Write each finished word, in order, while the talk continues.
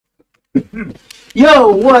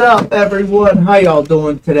Yo, what up, everyone? How y'all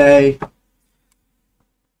doing today?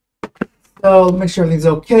 So, make sure everything's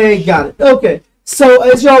okay. Got it. Okay. So,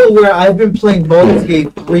 as y'all aware, I've been playing Baldur's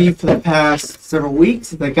Gate 3 for the past several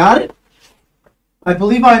weeks. I got it. I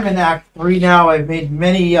believe I'm in Act 3 now. I've made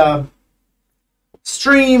many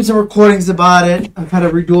streams and recordings about it. I've had to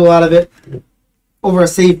redo a lot of it over a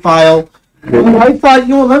save file. I thought,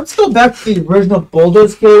 let's go back to the original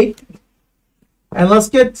Baldur's Gate and let's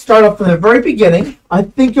get started from the very beginning. I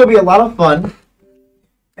think it'll be a lot of fun.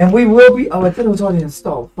 And we will be. Oh, I thought it was already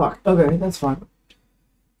installed. Fuck. Okay, that's fine.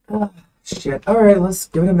 Shit. Alright, let's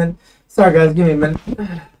give it a minute. Sorry, guys. Give me a minute.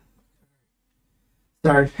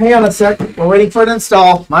 Sorry. Hang on a sec. We're waiting for it to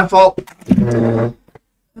install. My fault.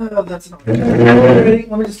 Oh, that's not ready.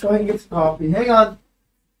 Let me just go ahead and get some coffee. Hang on.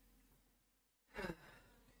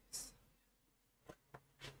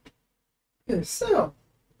 Okay, so.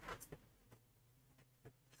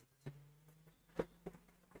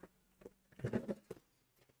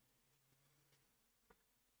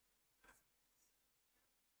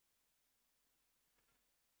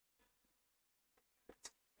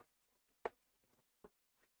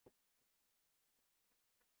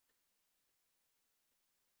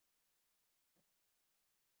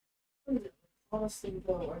 Honestly,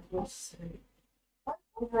 though, I will say, I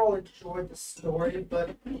overall enjoyed the story,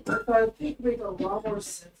 but I think it made a lot more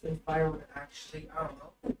sense if I would actually, I don't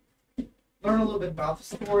know, learn a little bit about the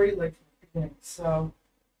story, like from the beginning. So,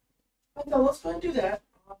 I thought, let's go and do that.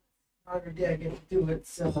 Not every day I get to do it,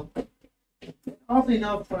 so. Oddly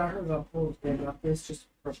enough, when I heard about Baldur's Gate about this, just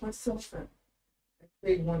for myself, and I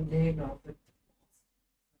played one game, and I was like,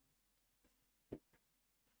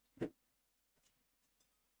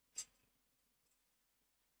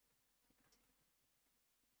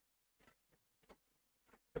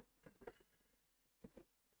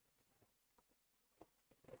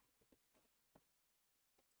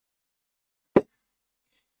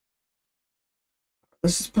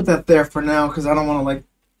 let's just put that there for now, because I don't want to, like,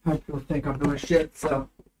 have people think I'm doing shit, so.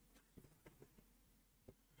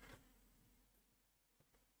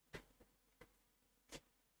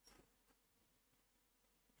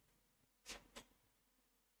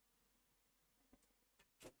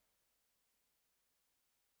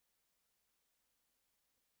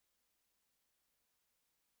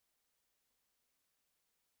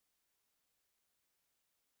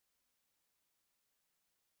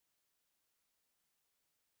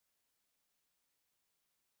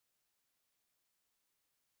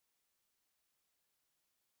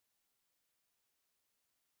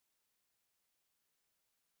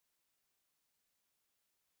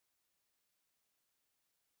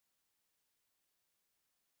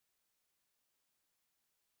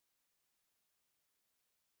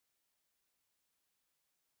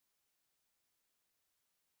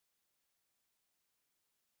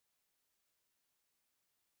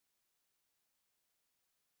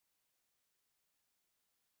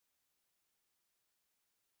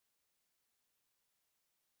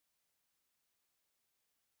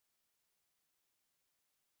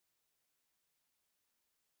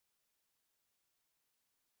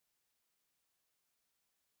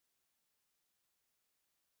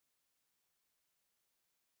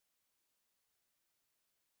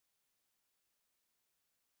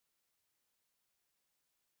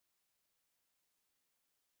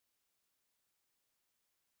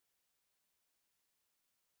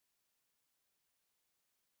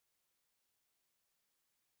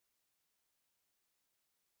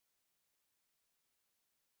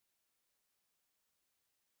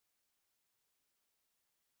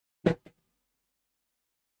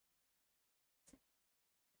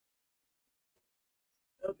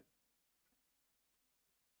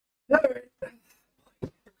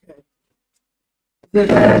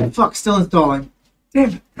 Alright. Fuck, still installing. Damn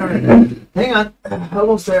it. Alright. Hang on.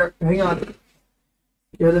 Almost there. Hang on.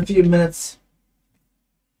 Give it a few minutes.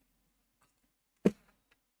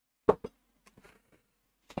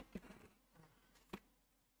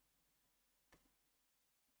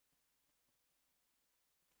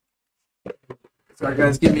 Sorry,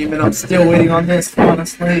 guys. Give me a minute. I'm still waiting on this,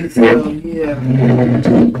 honestly. So,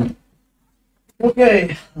 yeah.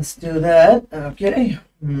 Okay. Let's do that. Okay.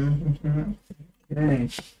 Okay.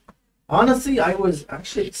 Honestly, I was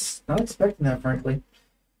actually not expecting that, frankly.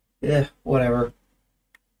 Yeah, whatever.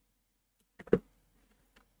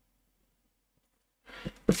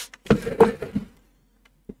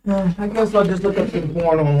 I guess I'll just look up some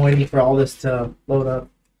porn while I'm waiting for all this to load up.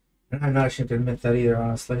 And I'm not ashamed to admit that either,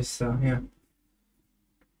 honestly. So, yeah.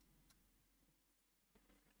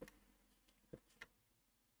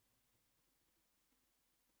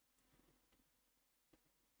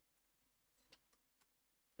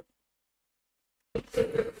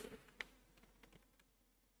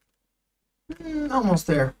 Almost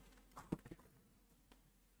there.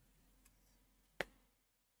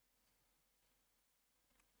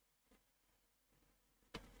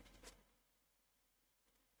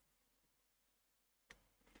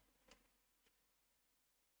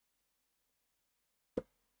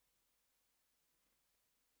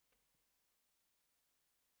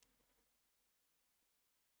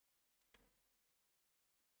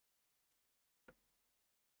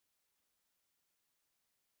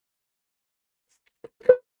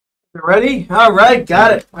 You ready? All right,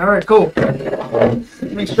 got it. All right, cool.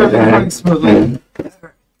 Make sure everything's running smoothly.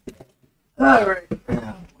 All right.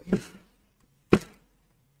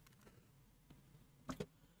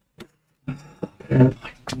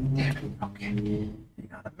 Okay. Hang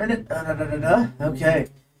on a minute. Okay.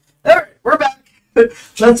 All right, we're back.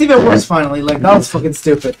 That's even worse. Finally, like that was fucking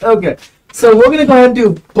stupid. Okay, so we're gonna go ahead and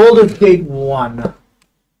do Baldur's Gate 1.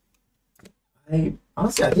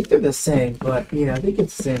 Honestly, I think they're the same, but yeah, I think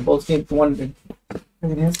it's the same. Baldur's Gate 1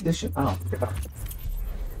 and Enhanced Edition. Oh, God.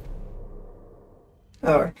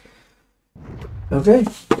 All right. Okay.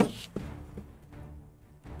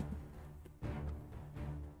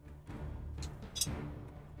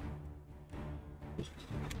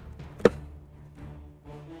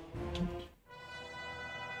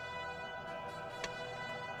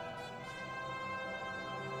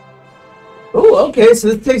 Oh, okay. So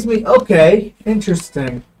this takes me. Okay,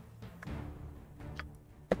 interesting.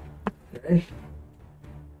 Okay.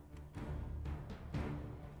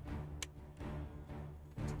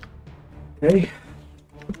 Okay.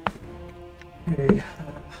 Okay.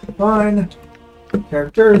 Fine.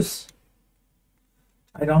 Characters.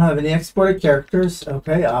 I don't have any exported characters.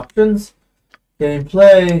 Okay. Options.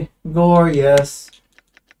 Gameplay. Gore. Yes.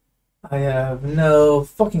 I have no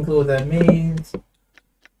fucking clue what that means.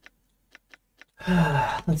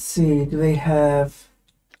 Let's see. Do they have?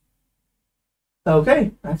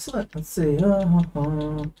 Okay. Excellent. Let's see.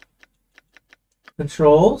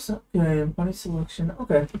 Controls. Okay. Body selection.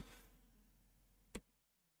 Okay.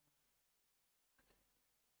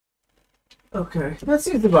 Okay, that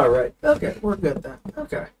seems about right. Okay, we're good then.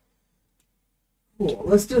 Okay. Cool.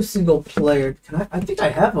 Let's do single player. I think I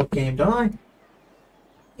have a game, don't I?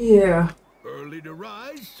 Yeah. Early to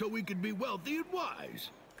rise so we can be wealthy and wise.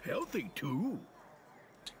 Healthy too.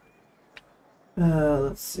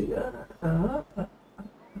 Let's see.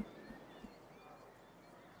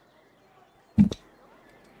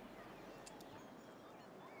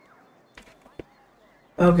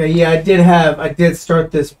 Okay, yeah, I did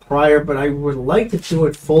start this prior, but I would like to do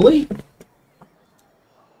it fully.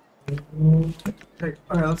 Okay,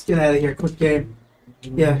 alright, let's get out of here. Quick game.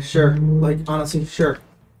 Yeah, sure. Like, honestly, sure.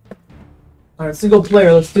 Alright, single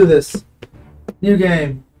player, let's do this. New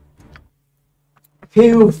game. He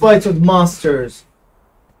who fights with monsters.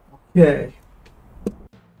 Okay.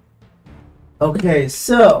 Okay,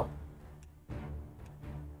 so.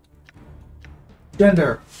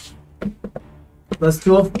 Gender. Let's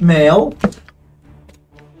do a male.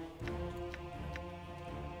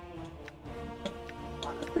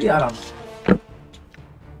 Yeah, I don't know.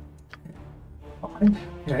 Fine.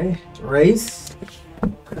 Okay. Race.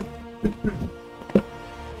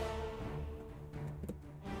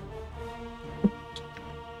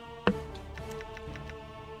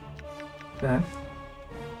 Okay.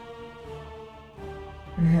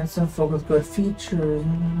 Handsome folk with good features.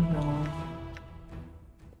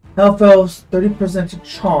 Health elves 30% to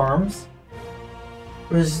charms.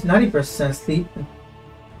 There's 90% sleep.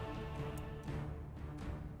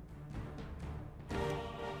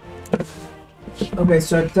 Okay,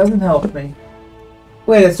 so it doesn't help me.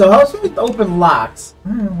 Wait, so helps me with open locks.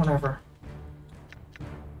 Whatever.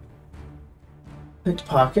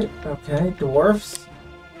 Pickpocket. Okay, dwarfs.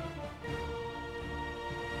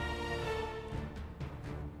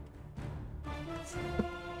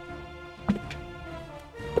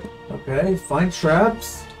 Okay, find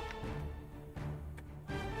traps.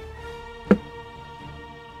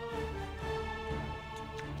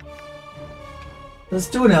 Let's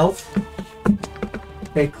do an elf.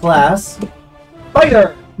 Okay, class.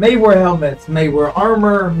 Fighter! May wear helmets, may wear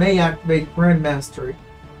armor, may activate Grand Mastery.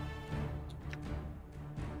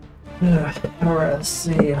 Alright, let's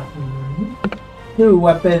see. New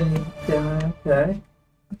weapon. Okay.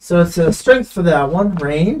 So it's a strength for that one.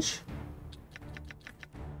 Range.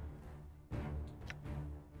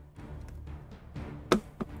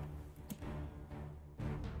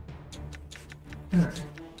 Alright.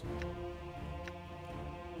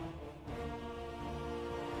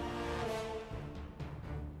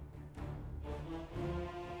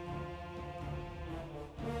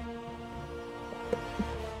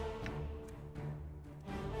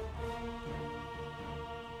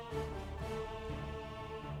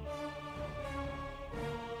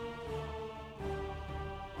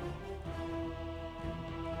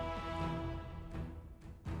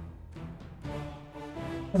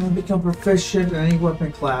 And then become proficient in any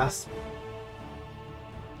weapon class.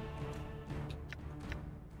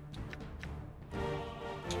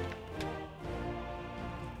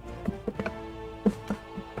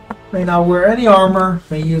 May not wear any armor,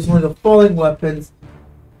 may use only the following weapons.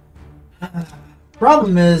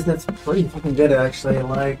 Problem is, that's pretty fucking good actually,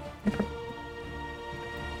 like...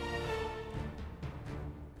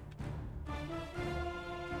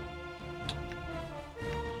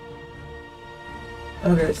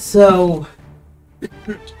 Okay, so...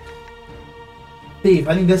 Thief,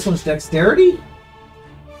 I think this one's dexterity?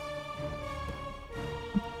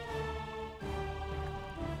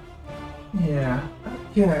 Yeah,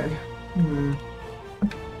 okay.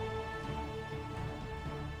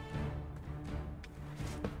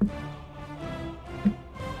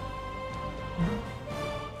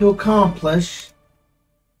 To accomplish...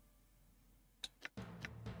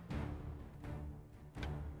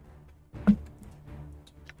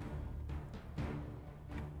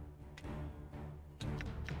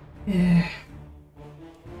 Yeah.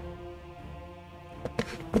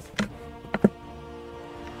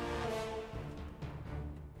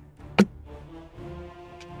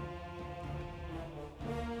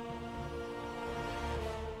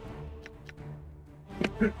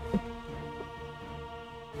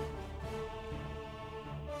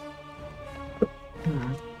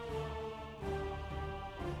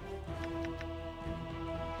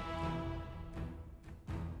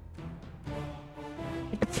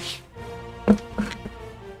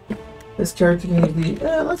 This character can use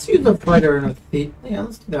the... let's use a fighter and a thief. Yeah,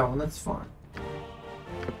 let's do that one. That's fine.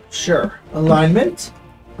 Sure. Alignment.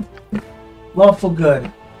 Lawful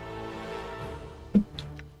good.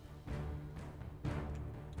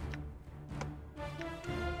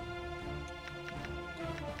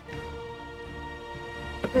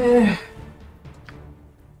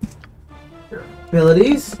 Sure.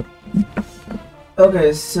 Abilities.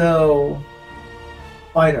 Okay, so...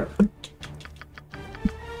 Fighter.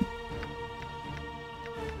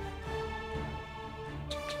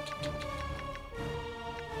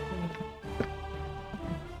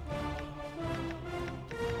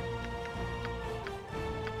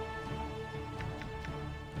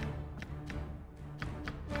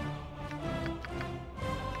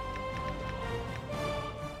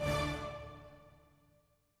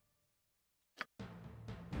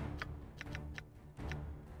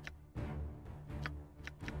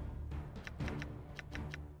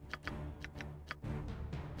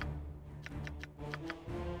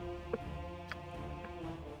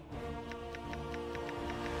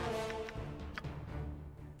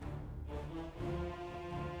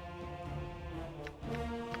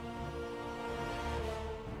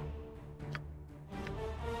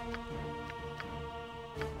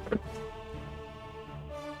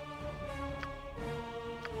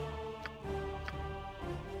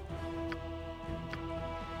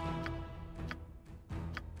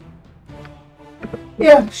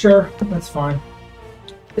 Yeah, sure. That's fine.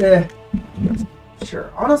 Yeah.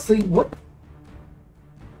 Sure. Honestly, what?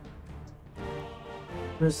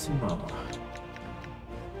 Charisma.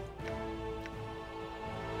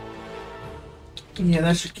 Yeah,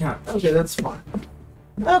 that should count. Okay, that's fine.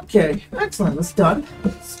 Okay, excellent. That's done.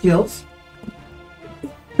 Skills.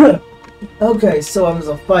 Okay, so I was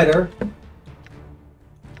a fighter.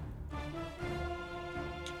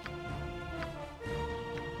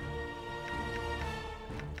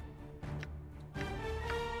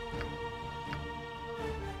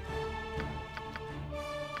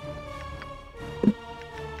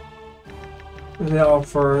 They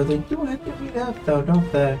offer. They do give me that though,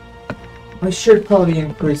 don't they? I should probably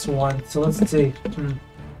increase one. So let's see.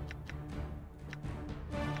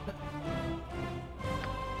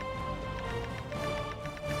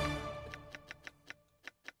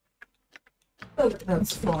 Okay,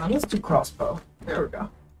 that's fine. Let's do crossbow. There we go.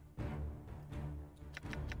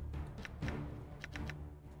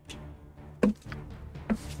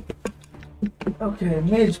 Okay,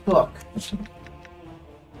 mage book.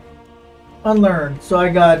 Unlearned. So I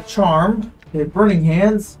got charm, okay, burning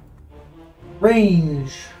hands,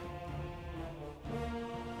 range.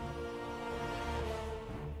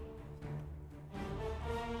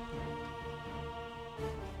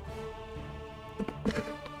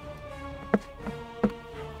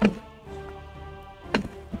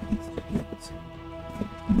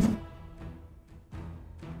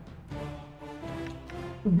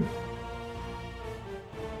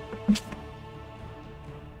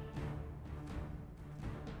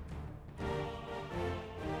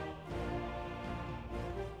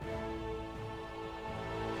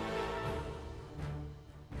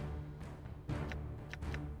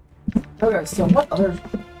 Okay, so what other...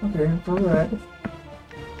 Okay, for red.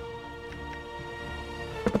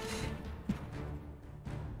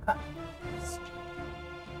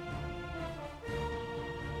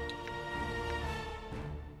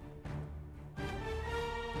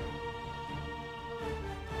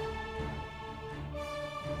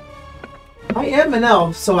 I am an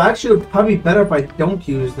elf, so actually it would probably be better if I don't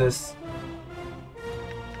use this.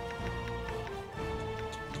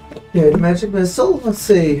 Okay, magic missile, let's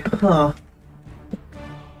see, huh.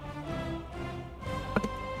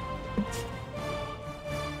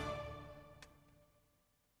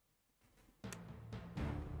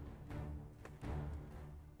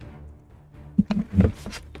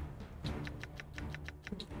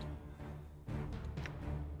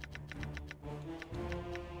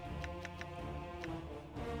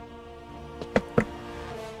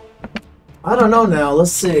 I don't know now,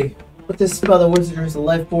 let's see. With this spell, the wizard is a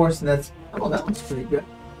life force, and that's... Oh, that one's pretty good.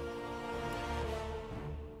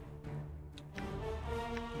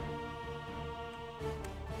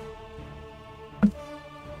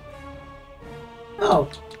 Oh,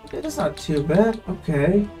 okay, that's not too bad.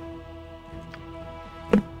 Okay.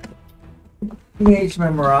 Mage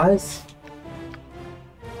memorize.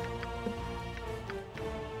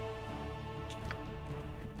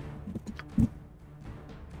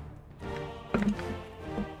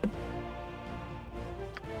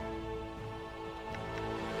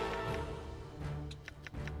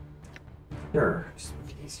 Sure, just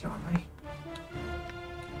easy on me.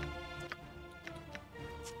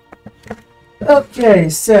 Okay,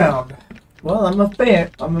 sound. Well, I'm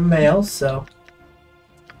a male, so.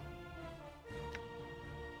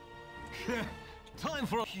 Time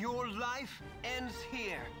for your life ends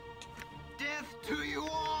here. Death to you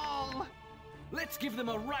all! Let's give them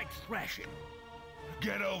a right thrashing.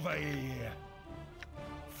 Get over here.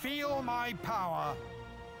 Feel my power.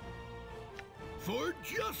 For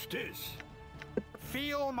justice.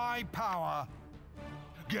 Feel my power.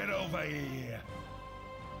 Get over here.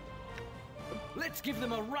 Let's give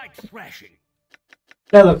them a right thrashing.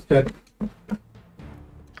 That looks good.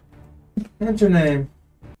 What's your name?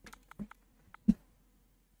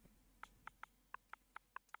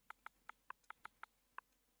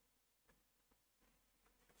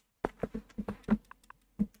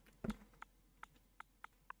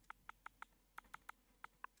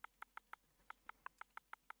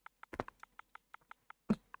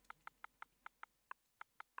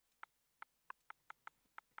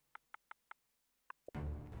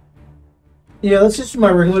 Yeah, let's just use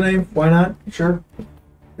my regular name. Why not? Sure.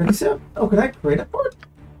 Accept. Oh, can I create a part?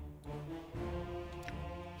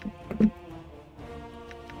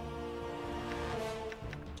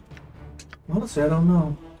 Honestly, I don't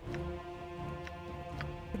know.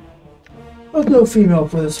 I'll go female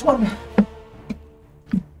for this one.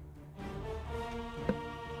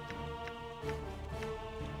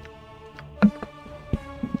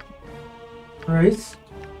 Race.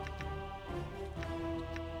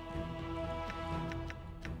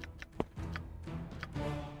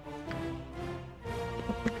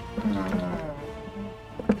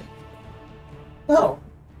 Oh.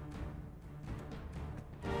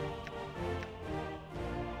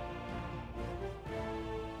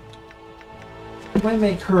 I might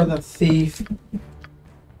make her the thief.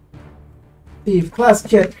 Thief. Class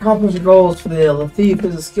kit. Accomplish your goals for the thief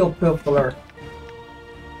is a skilled pilferer.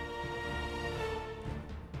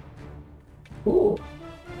 Ooh.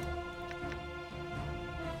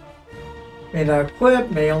 May not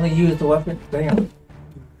equip. May only use the weapon. Damn.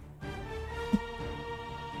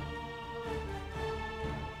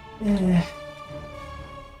 Eh.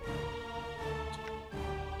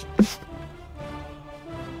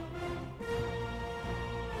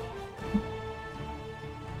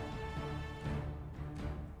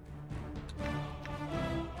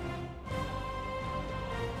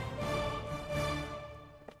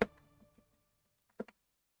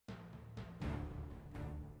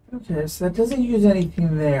 Okay, so that doesn't use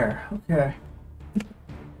anything there. Okay.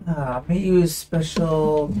 May use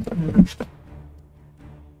special.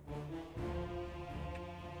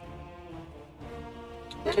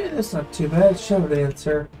 That's not too bad. Shove it in,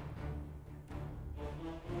 sir.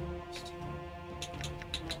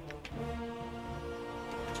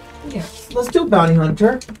 Yeah, let's do Bounty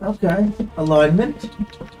Hunter. Okay. Alignment.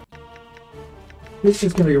 This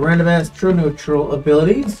is going to be random as true neutral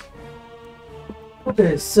abilities.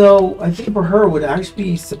 Okay, so I think for her would actually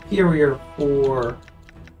be superior for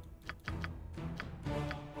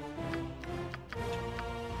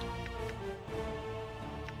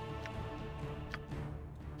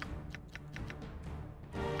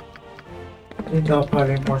think that'll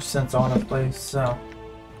probably make more sense on a place, so.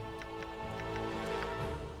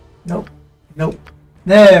 Nope. Nope.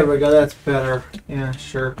 There we go, that's better. Yeah,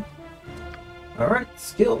 sure. Alright,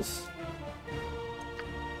 skills.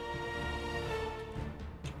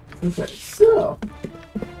 Okay, so.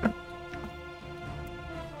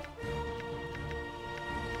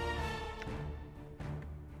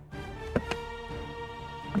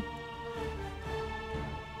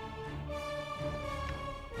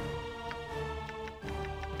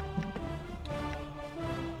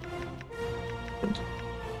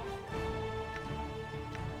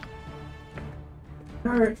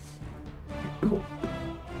 Alright. Cool.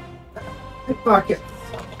 Pickpocket.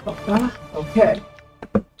 Okay.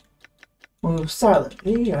 Move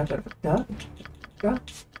silently. I got a duck.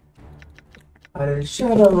 Out of the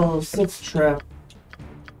shadow. Six trap.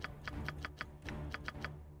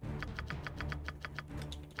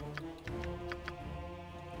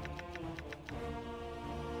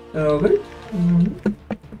 Okay.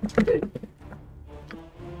 Okay.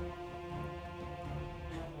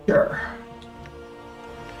 Sure.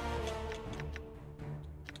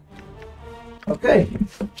 Okay.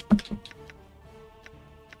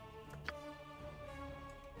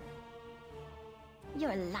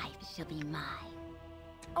 Your life shall be mine.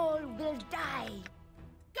 All will die.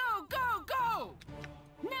 Go, go, go!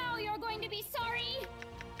 Now you're going to be sorry.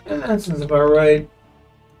 And that sounds about right.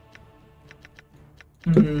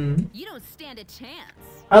 You don't stand a chance.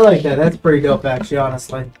 I like that. That's pretty dope, actually,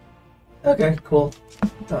 honestly. Okay, cool.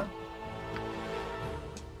 Done.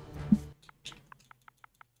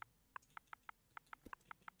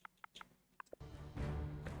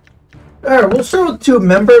 Alright, we'll start with two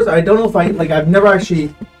members. I don't know if I've never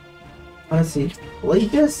actually, honestly,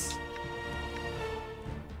 played this.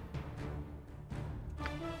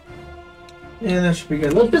 Yeah, that should be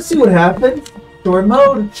good. Let's just see what happens. Story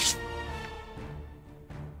mode.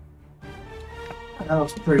 That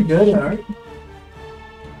looks pretty good, alright.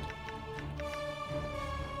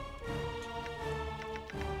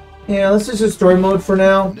 Yeah, let's just do story mode for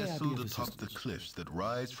now. Nestled atop the cliffs that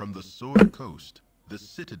rise from the Sword Coast, the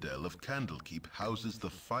citadel of Candlekeep houses the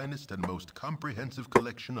finest and most comprehensive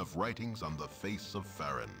collection of writings on the face of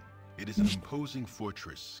Farron. It is an imposing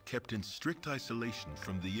fortress, kept in strict isolation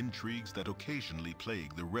from the intrigues that occasionally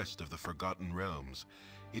plague the rest of the Forgotten Realms.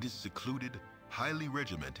 It is secluded, highly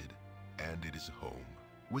regimented, and it is home.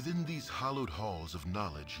 Within these hallowed halls of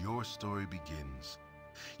knowledge, your story begins.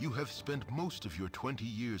 You have spent most of your 20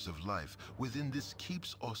 years of life within this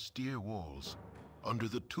keep's austere walls, under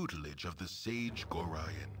the tutelage of the sage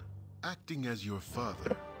Gorion. Acting as your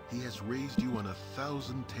father, he has raised you on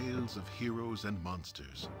 1,000 tales of heroes and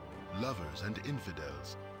monsters, lovers and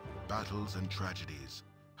infidels, battles and tragedies.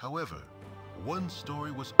 However, one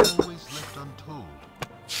story was always left untold,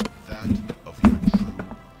 that of your true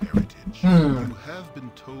heritage. You have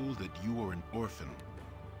been told that you are an orphan,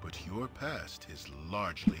 but your past is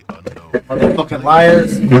largely unknown. Are they fucking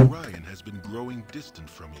liars? Ryan has been growing distant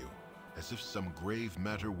from you, as if some grave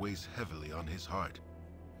matter weighs heavily on his heart.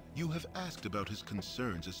 You have asked about his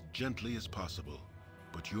concerns as gently as possible,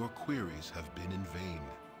 but your queries have been in vain.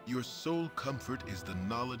 Your sole comfort is the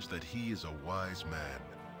knowledge that he is a wise man,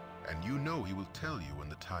 and you know he will tell you when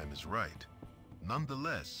the time is right.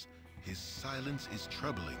 Nonetheless, his silence is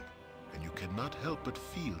troubling, and you cannot help but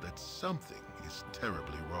feel that something is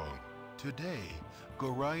terribly wrong. Today,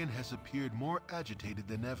 Gorion has appeared more agitated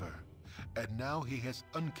than ever, and now he has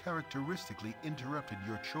uncharacteristically interrupted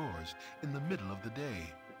your chores in the middle of the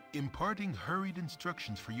day, imparting hurried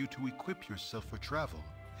instructions for you to equip yourself for travel.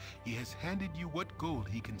 He has handed you what gold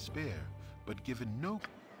he can spare, but given no...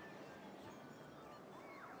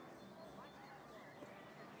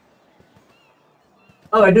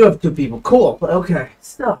 Oh, I do have two people. Cool. Okay.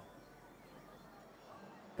 Stop.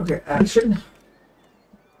 Okay, action.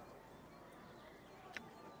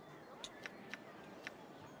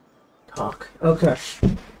 Talk. Okay.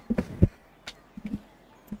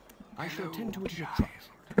 I shall tend to it Child.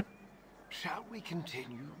 yourself. Shall we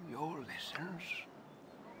continue your lessons?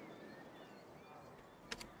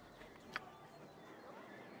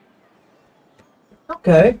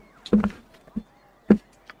 Okay.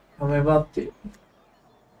 Tell me about the...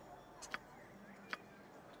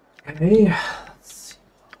 Okay. Let's see.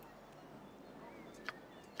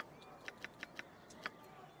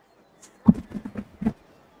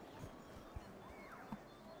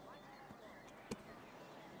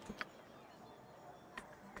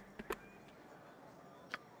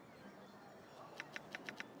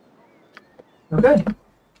 Okay.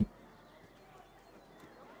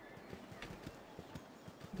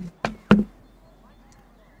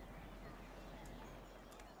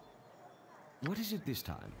 What is it this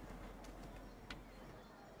time?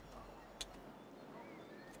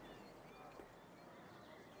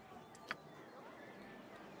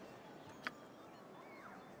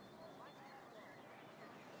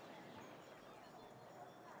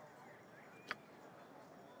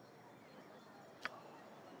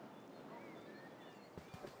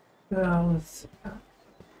 Let's see.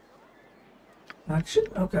 Action?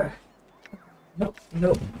 Okay. Nope,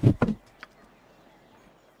 nope.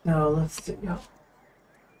 No, let's see. No.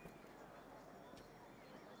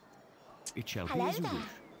 It shall be Hello as you there.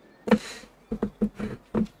 wish.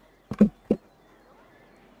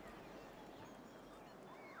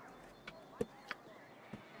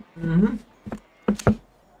 Mm-hmm.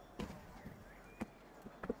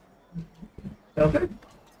 Okay.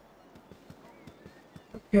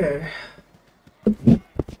 Okay.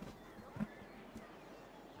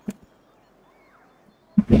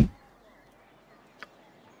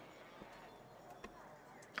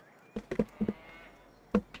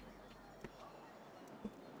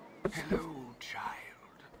 Hello,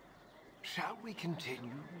 child. Shall we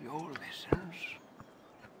continue your lessons?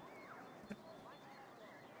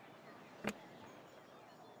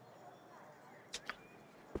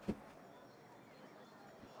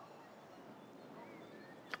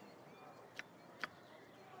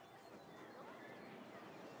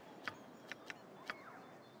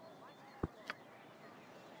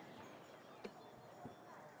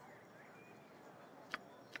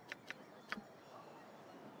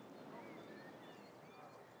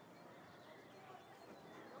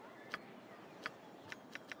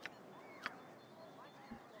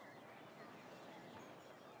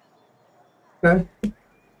 Okay.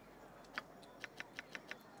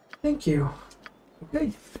 Thank you.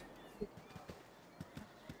 Okay.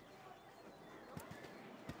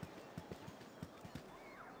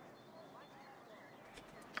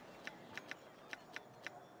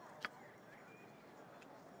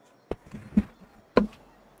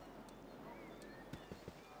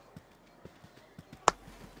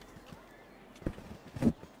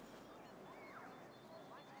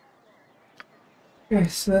 Okay,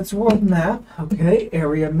 so that's world map. Okay,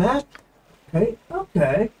 area map. Okay,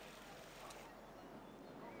 okay.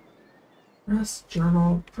 Rest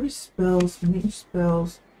journal, pre-spells, meat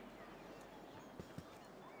spells.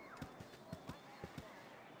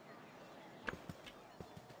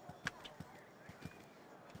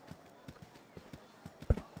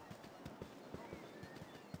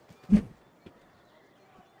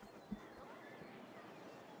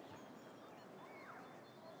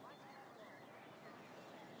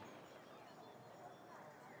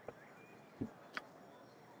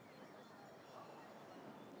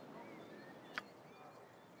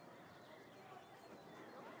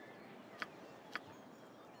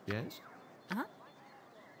 Yes?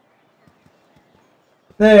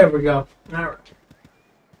 There we go. Alright.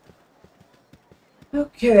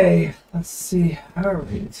 Okay, let's see.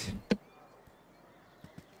 Alright.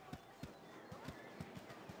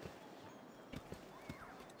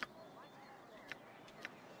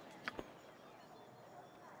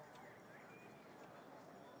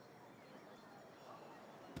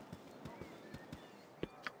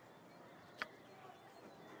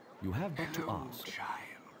 You have but to Hello, ask. child.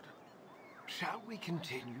 Shall we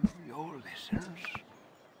continue your lessons?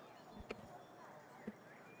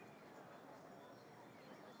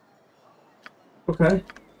 Okay.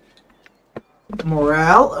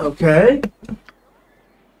 Morale, okay.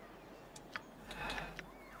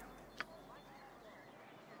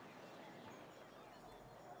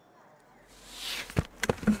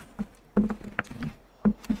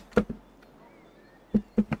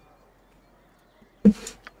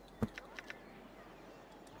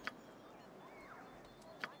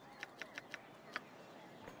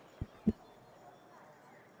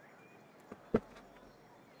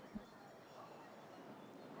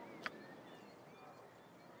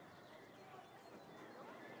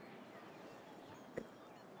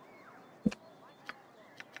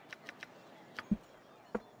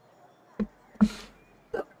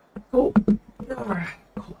 Cool. Alright,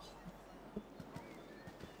 cool.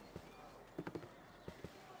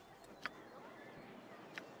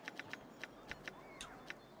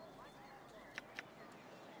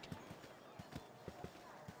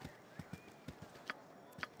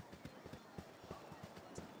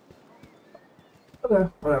 Okay,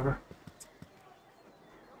 whatever.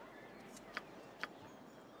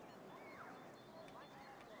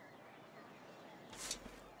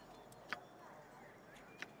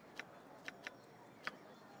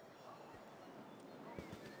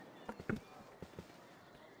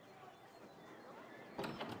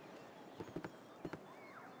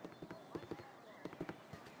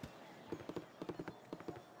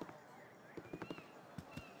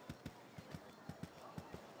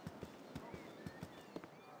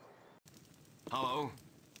 Hello?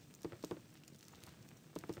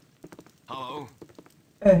 Hello?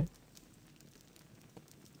 Hey.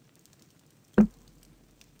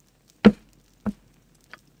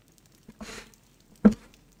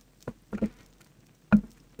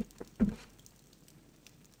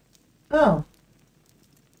 Oh.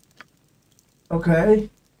 Okay.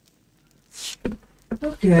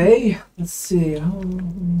 Okay. Let's see.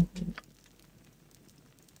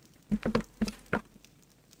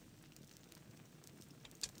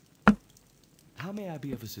 How may I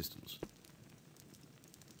be of assistance?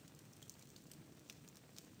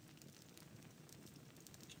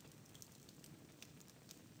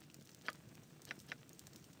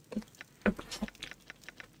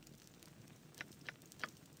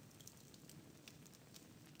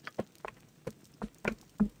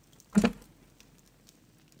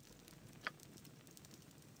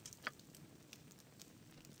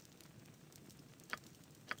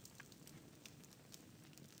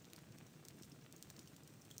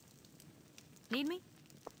 Need me?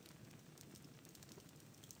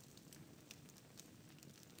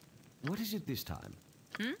 What is it this time?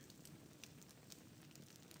 Hmm?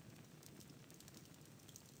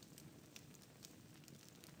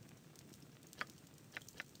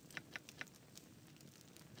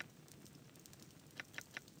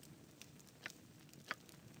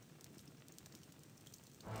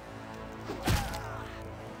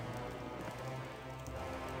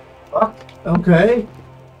 Fuck. Okay.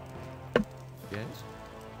 Yes?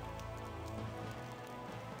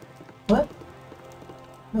 What?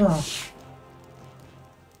 Oh.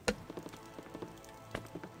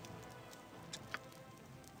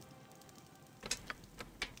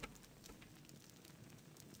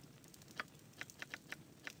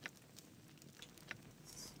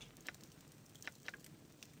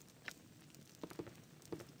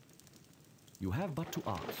 You have but to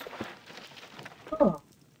ask. Oh.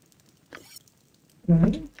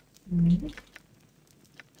 Okay. Mhm.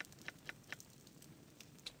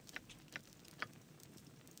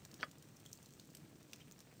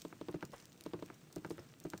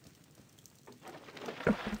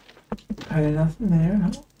 Okay, nothing there,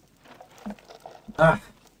 huh? Ah.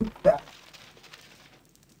 Yeah.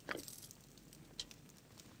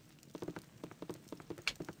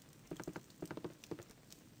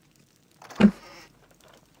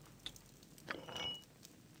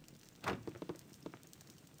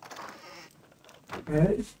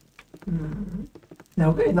 Okay. Mhm.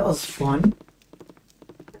 Okay, that was fun.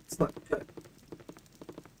 It's not good.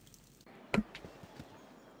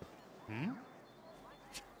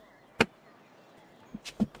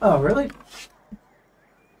 Oh, really?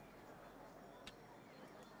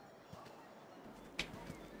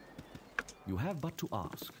 You have but to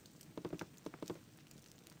ask.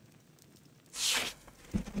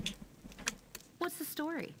 What's the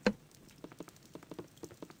story?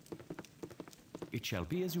 It shall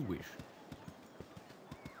be as you wish.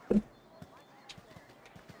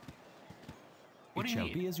 What It do you shall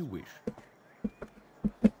need? be as you wish.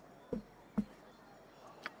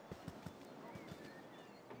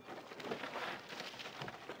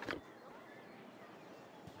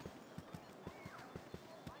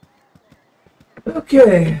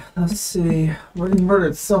 Okay, let's see. When he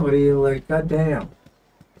murdered somebody, like, goddamn.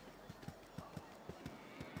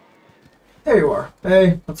 There you are.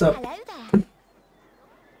 Hey, what's up? Hello there.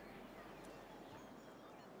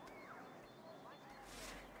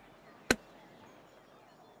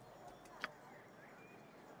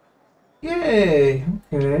 Yay!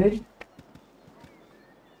 Okay.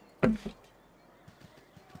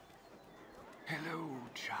 Hello,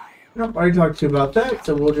 child. Nope, I already talked to you about that,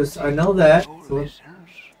 so we'll just, I know that. Your So, lessons.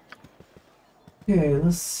 okay,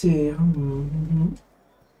 let's see.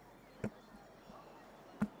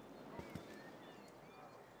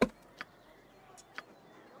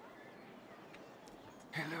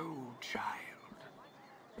 Hello, child.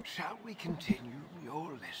 Shall we continue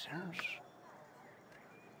your lessons?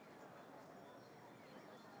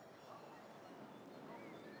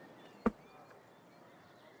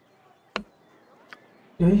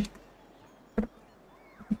 Okay.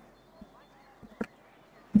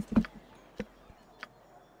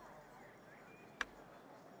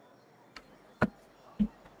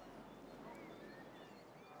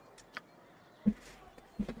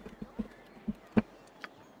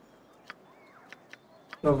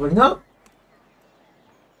 Leveling up.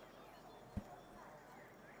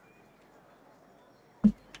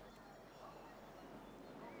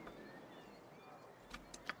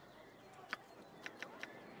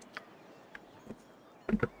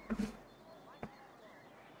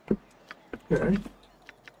 Okay.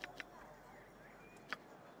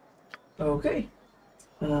 Okay.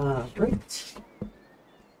 Great.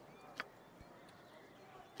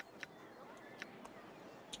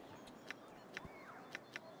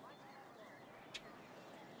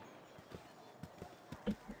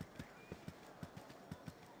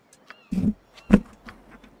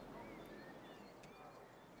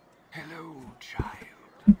 Hello,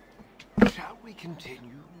 child. Shall we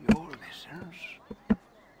continue your lessons?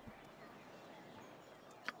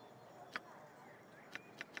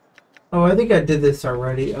 Oh, I think I did this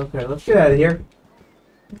already. Okay, let's get out of here.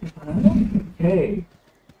 Okay.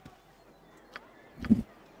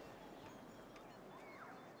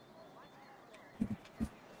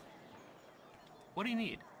 What do you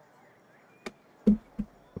need?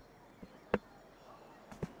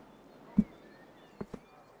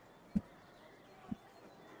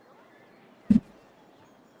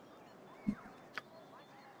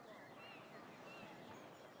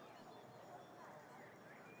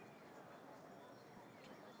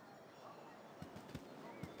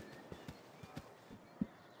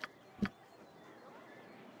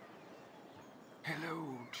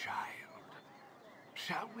 Hello, child.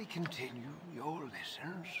 Shall we continue your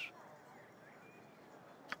lessons?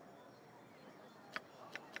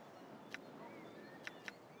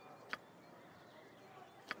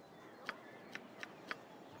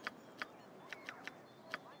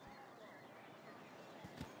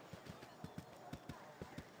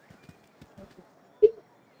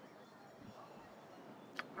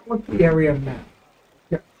 What's the area map?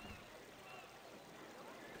 Yeah.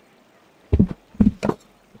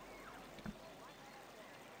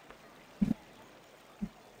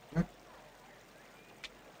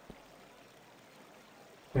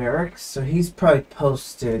 Barracks, so he's probably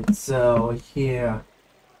posted, so yeah.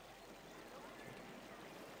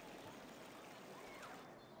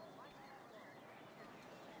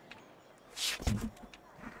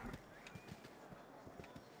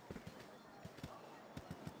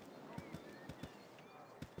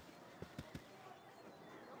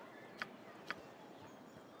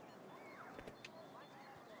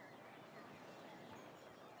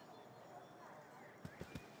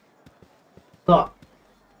 Stop.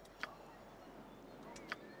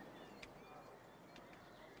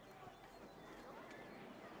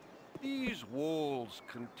 These walls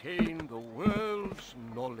contain the world's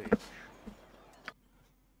knowledge.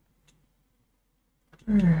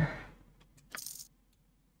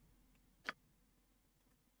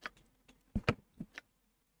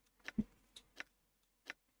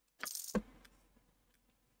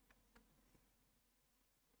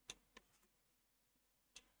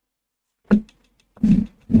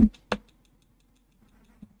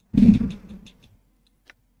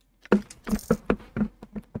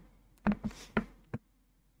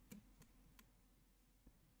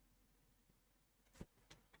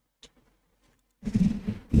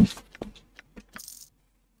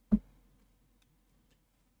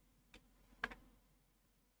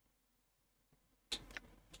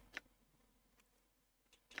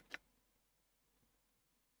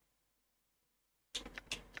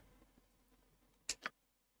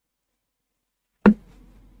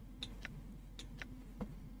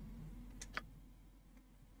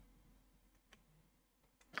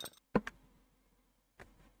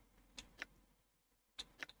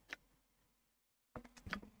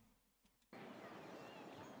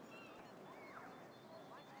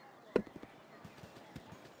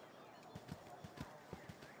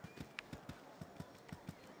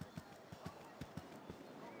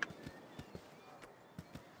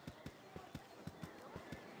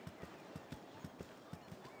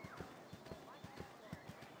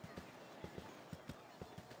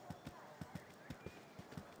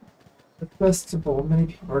 The festival, many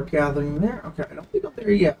people are gathering there. Okay, I don't think I'm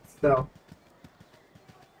there yet, so.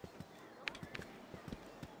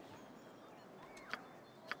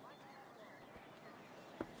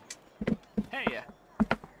 Hey!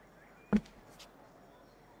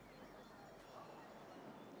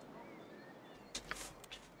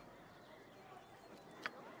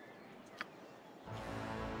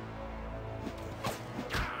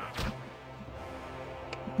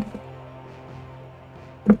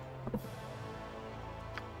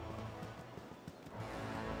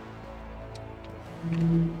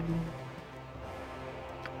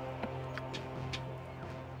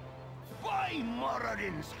 By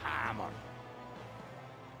Moradin's hammer!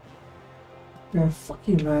 Yeah, fuck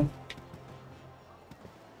you, man.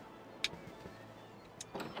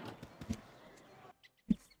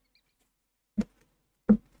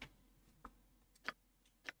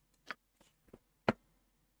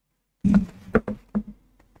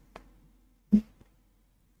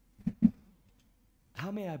 How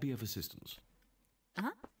may I be of assistance?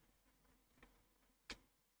 Huh?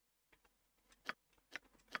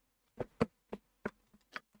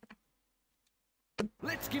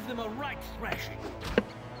 Let's give them a right thrashing.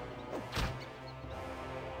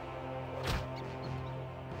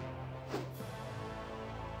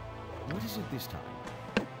 What is it this time?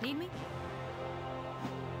 Need me?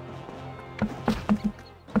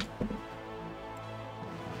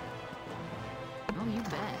 Oh, you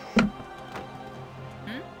bet.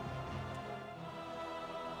 Hmm?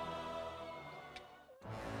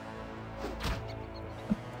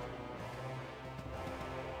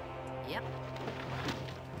 Yep.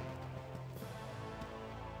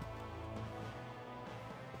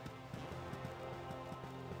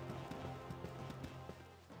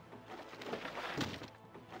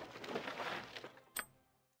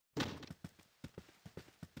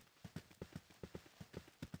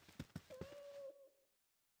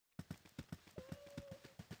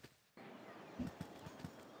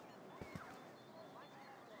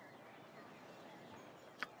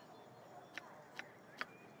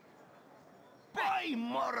 By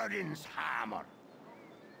Moradin's hammer!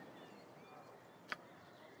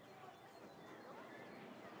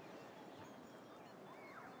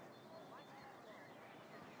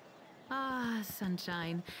 Ah,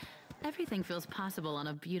 sunshine. Everything feels possible on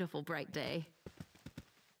a beautiful, bright day.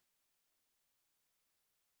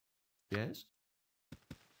 Yes?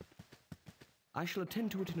 I shall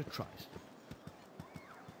attend to it in a trice.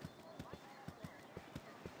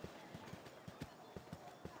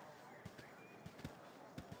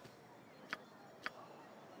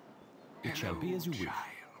 It shall be as you wish.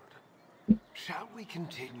 Child. Shall we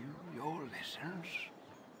continue your lessons?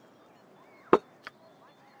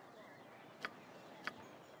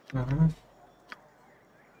 Mm-hmm.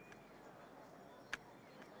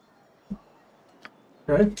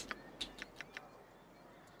 Okay.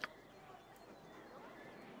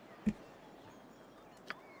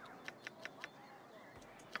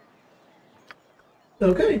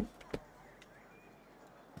 Okay.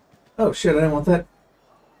 Oh shit, I didn't want that.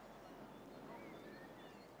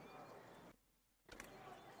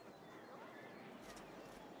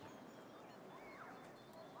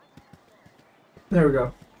 There we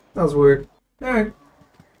go. That was weird. Alright.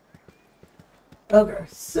 Okay,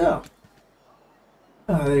 so.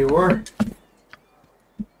 There you were.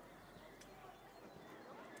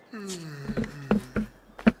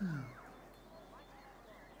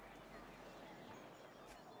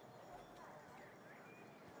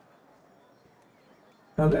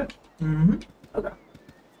 Okay. Mm-hmm. Okay.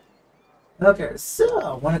 Okay, so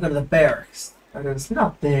I want to go to the barracks. That is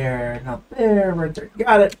not there, right there.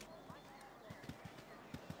 Got it.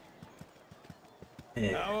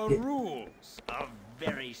 Our rules are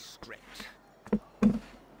very strict.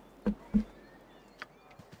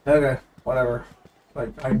 Okay, whatever. Like,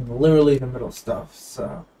 I'm literally in the middle of stuff,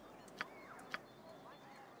 so.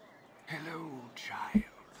 Hello, child.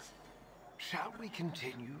 Shall we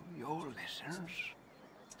continue your lessons?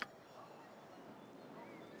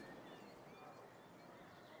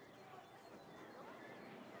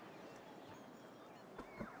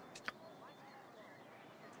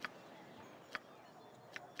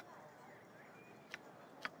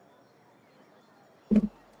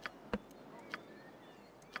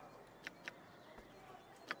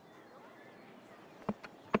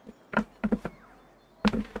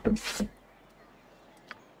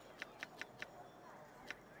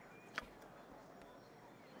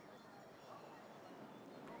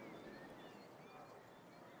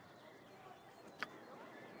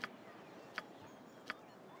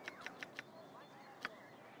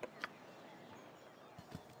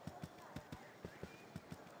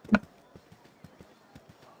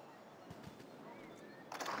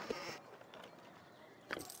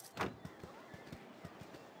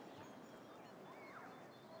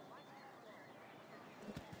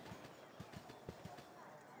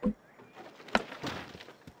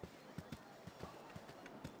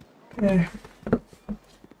 Eh.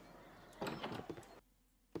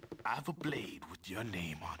 I have a blade with your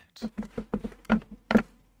name on it.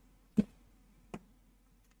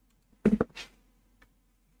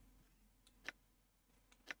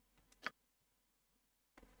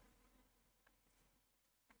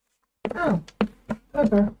 Oh,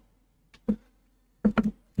 okay.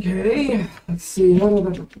 Okay, let's see. How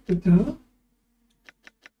did I put that?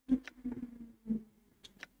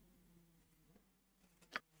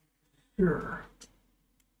 Sure.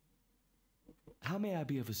 How may I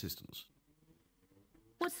be of assistance?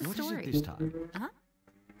 What's the What is story? it this time? Huh?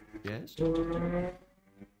 Yes?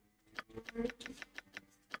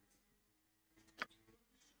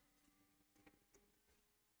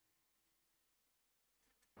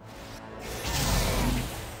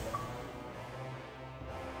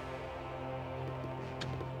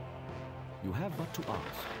 You have but to ask.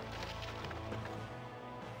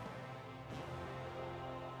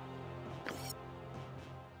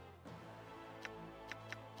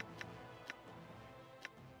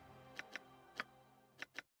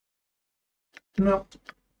 No.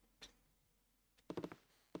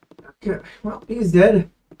 Okay, well, he's dead.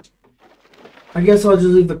 I guess I'll just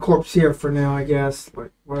leave the corpse here for now, I guess. But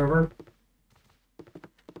whatever.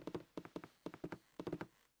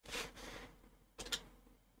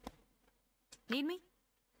 Need me?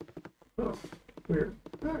 Oh, weird.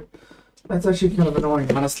 Alright. That's actually kind of annoying,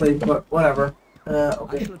 honestly, but whatever.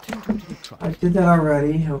 Okay. I shall attend to it in a trice. I did that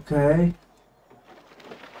already, okay.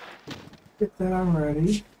 Did that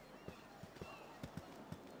already.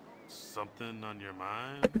 Something on your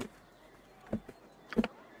mind?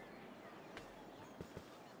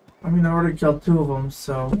 I mean, I already killed 2 of them,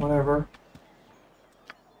 so whatever.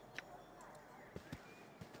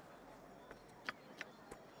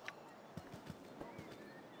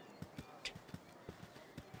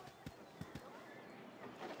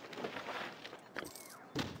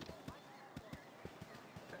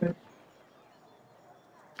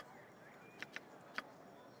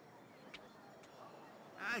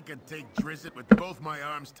 I could take Drizzt with both my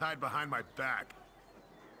arms tied behind my back.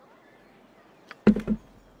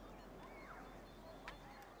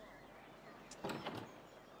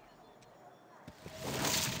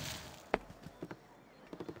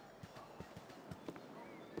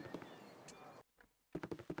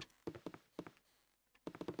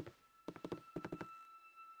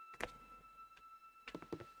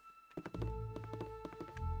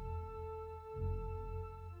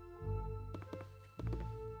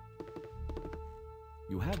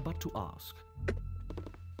 You have but to ask.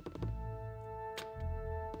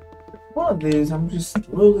 One of these, I'm just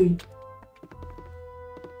slowly...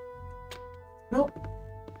 Nope.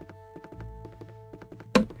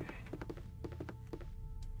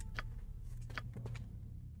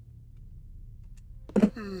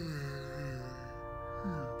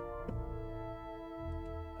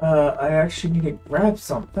 I actually need to grab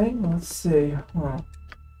something. Let's see. Huh.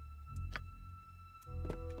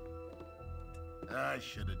 I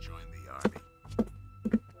should have joined the army.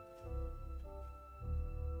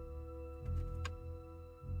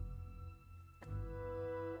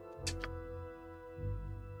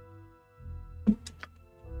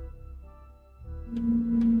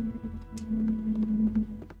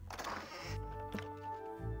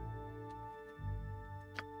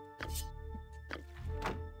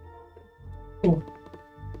 Cool.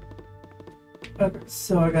 Okay,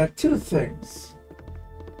 so I got 2 things.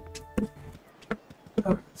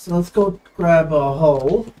 Okay, so let's go grab a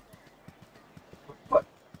hole. What?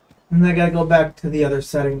 And I gotta go back to the other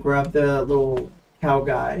side and grab the little cow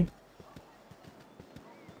guy.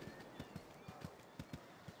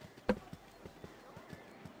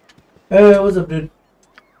 Hey, what's up, dude?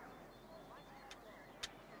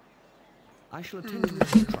 I shall attend to it in a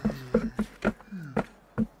trice.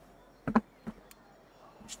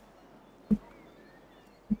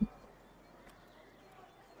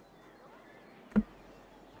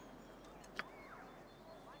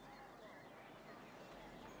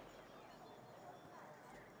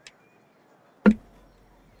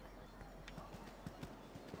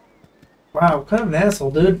 Wow, kind of an asshole,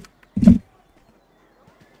 dude.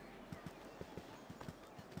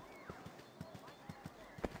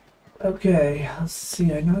 Okay, let's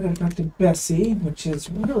see. I know I gotta talk to Bessie, which is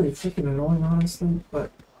really freaking annoying, honestly, but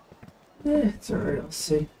it's alright. Let's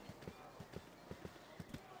see.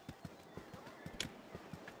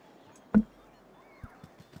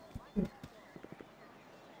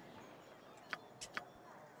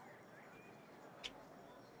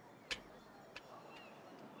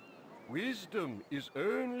 Wisdom is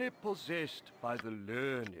only possessed by the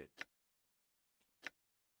learned.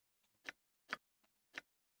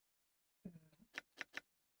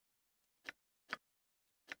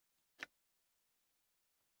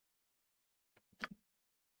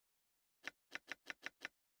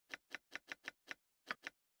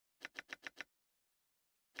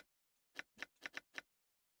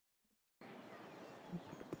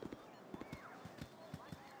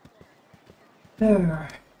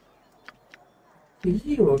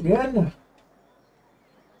 You again?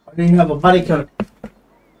 I didn't have a buddy code.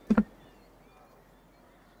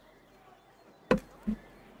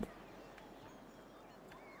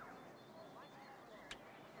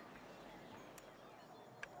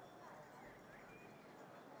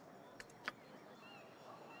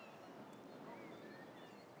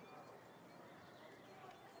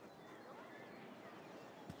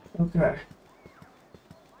 Okay.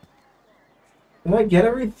 Did I get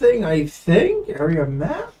everything? I think? Area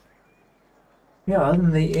map? Yeah, other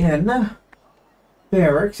than the inn,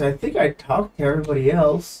 barracks, I think I talked to everybody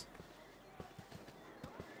else.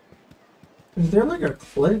 Is there like a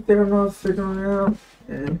click that I'm not figuring out?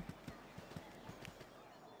 Yeah.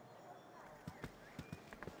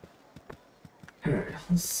 Alright,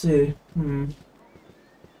 let's see.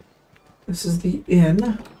 This is the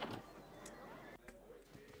inn.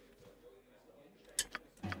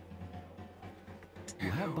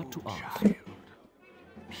 You have but to ask. Child,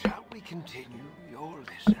 shall we continue your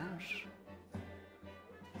lessons?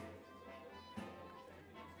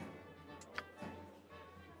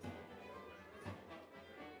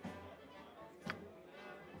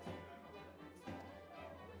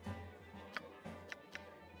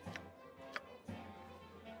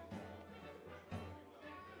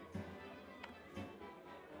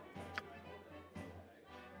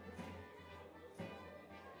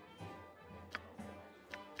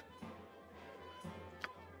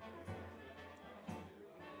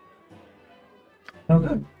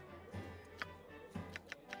 Okay.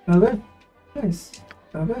 Okay. Nice.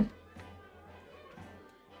 Okay.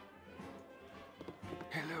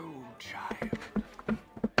 Hello, child.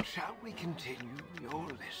 Shall we continue your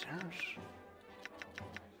lessons?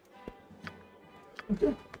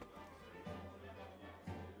 Okay.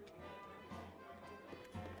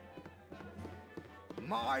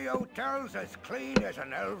 My hotel's as clean as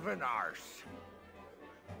an elven arse.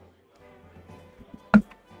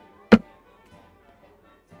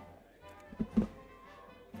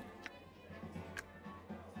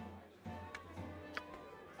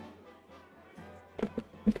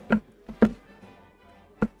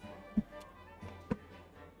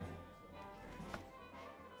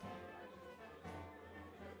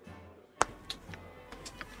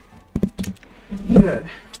 Good.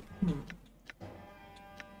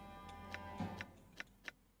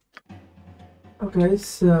 Okay,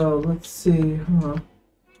 so let's see.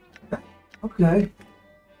 Okay.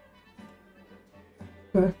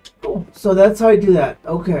 Okay, cool. So that's how I do that.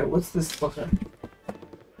 Okay, what's this fucking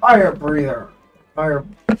fire breather?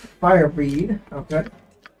 Fire breed. Okay.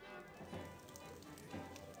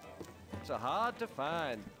 It's hard to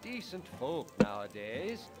find decent folk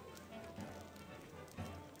nowadays.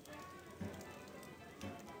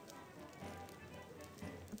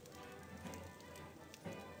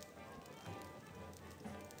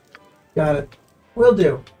 Got it. Will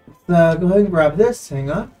do. Go ahead and grab this.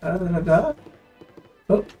 Hang on.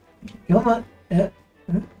 Oh, come on.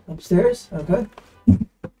 Upstairs. Okay.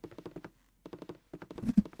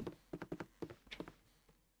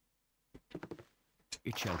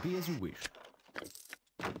 It shall be as you wish.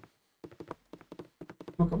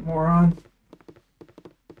 Look at moron.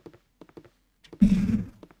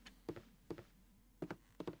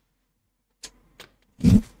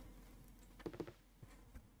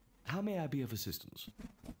 How may I be of assistance?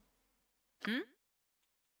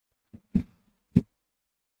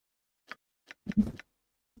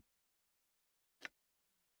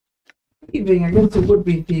 Thieving. I guess it would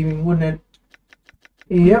be thieving, wouldn't it?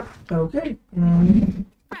 Yep. Okay.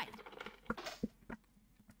 Right.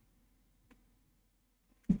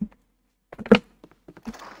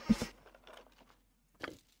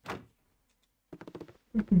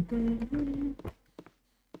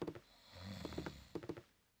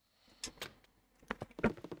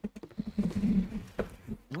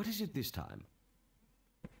 What is it this time?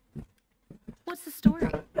 What's the story?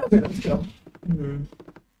 Okay, let's go.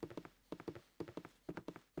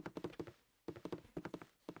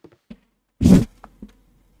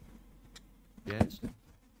 Yes?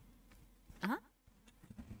 Uh-huh.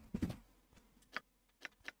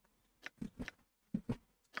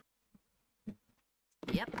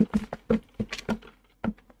 Yep.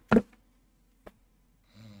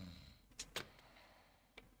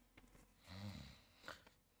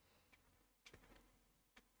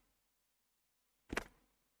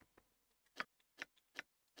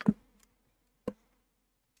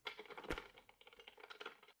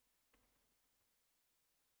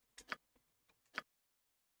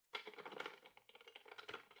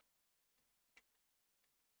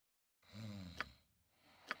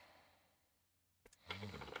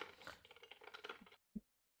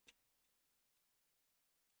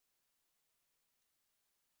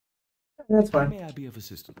 That's How fine. may I be of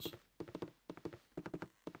assistance?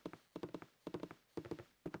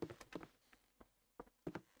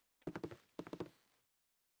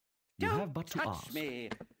 You have but to Touch ask. me.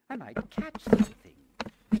 I might catch something.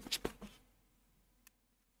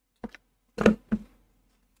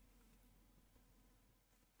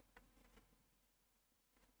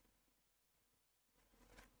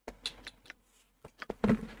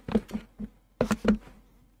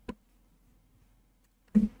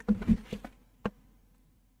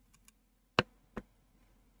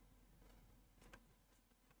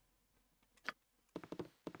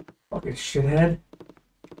 fucking shithead.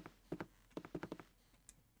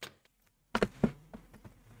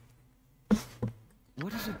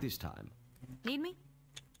 What is it this time? Need me?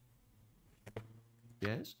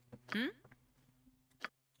 Yes? Hmm?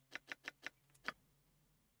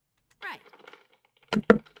 Right.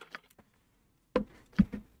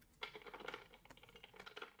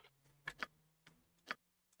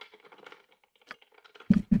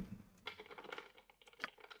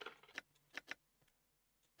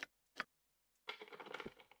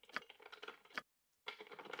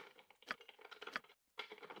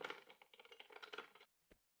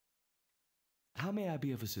 How may I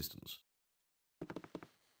be of assistance?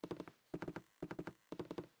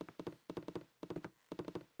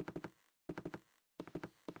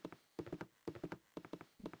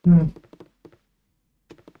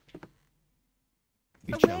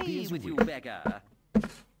 It shall be as with you you, wish. beggar.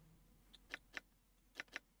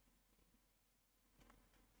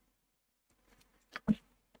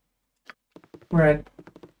 Red.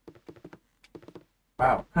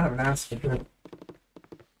 Wow, kind of an ass for good.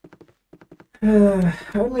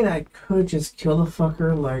 I mean, I could just kill the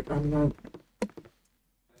fucker, like, I'm not...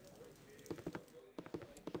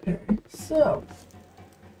 Okay, so...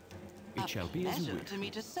 It shall be as you Pleasure wish. to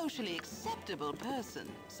meet a socially acceptable person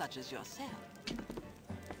such as yourself.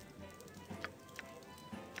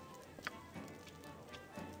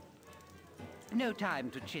 No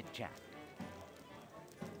time to chit-chat.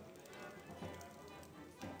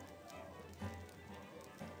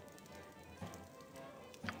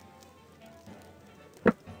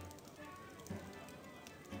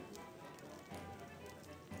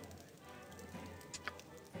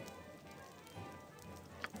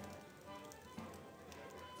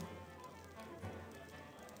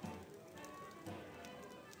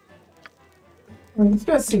 I mean, these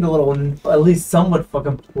guys seem a little, at least somewhat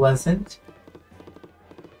fucking pleasant.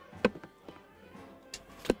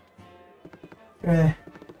 Okay,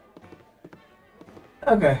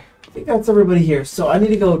 I think that's everybody here, so I need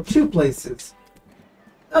to go 2 places.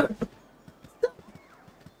 Okay.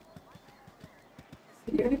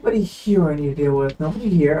 Anybody here I need to deal with? Nobody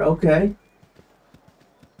here, okay.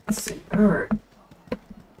 Let's see, alright.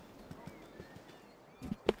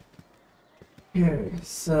 Okay,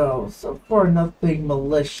 so far nothing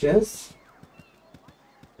malicious.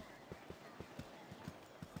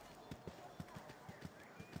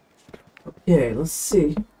 Okay, let's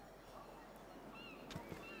see.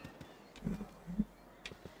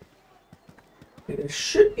 Okay, there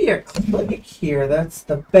should be a clinic here. That's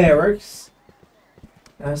the barracks.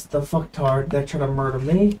 That's the fucktard that tried to murder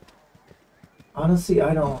me. Honestly,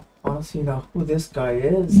 I don't honestly know who this guy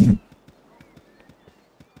is.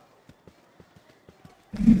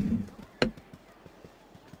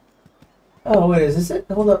 Oh, wait, is this it?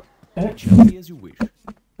 Hold up. It shall be as you wish.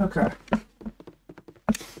 Okay.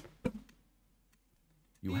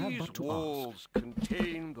 You have These but to walls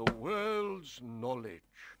contain the world's knowledge.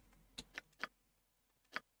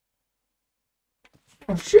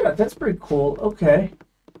 Oh shit, that's pretty cool. Okay.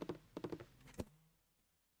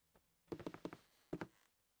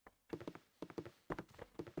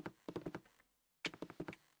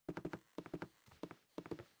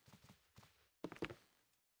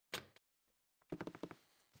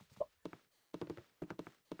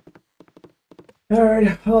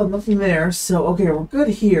 Alright, well, nothing there. So, okay, we're good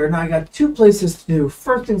here. Now I got 2 places to do.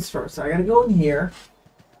 First things first, I gotta go in here.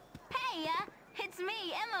 Hey, it's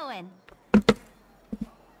me, Emmoen.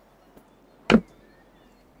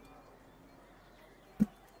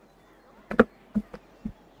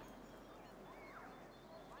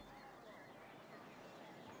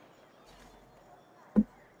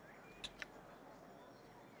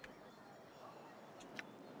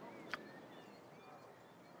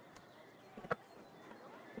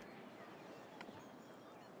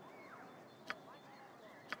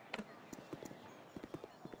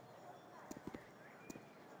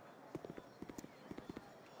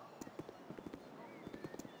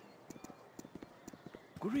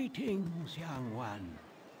 Greetings, young one.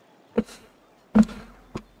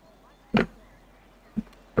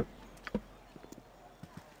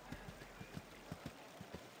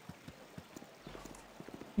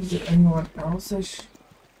 Is there anyone else I should...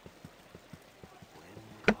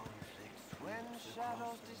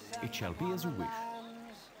 It shall be as you wish.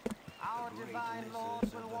 Our divine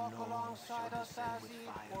Lord will walk alongside us as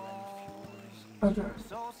equals. Okay.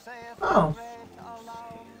 So saith Oh. the great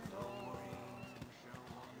Alaundo.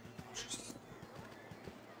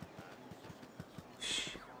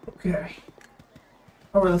 Okay.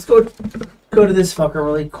 Alright, let's go to this fucker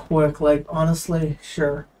really quick. Like, honestly,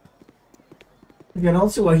 sure. Like, I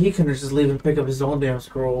don't see why he couldn't just leave and pick up his own damn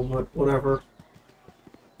scroll, but whatever.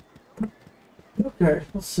 Okay,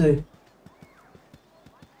 let's see.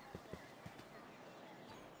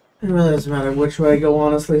 It really doesn't matter which way I go,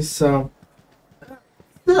 honestly, so...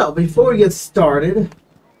 So, before we get started...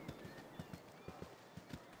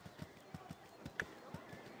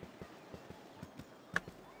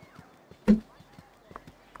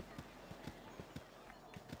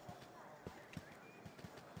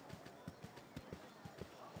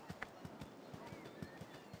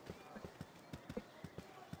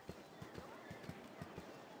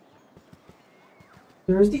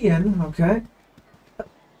 There's the inn, okay.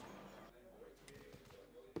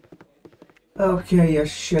 Okay, you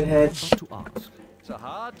shithead. It's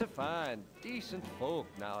hard to find decent folk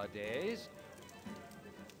nowadays.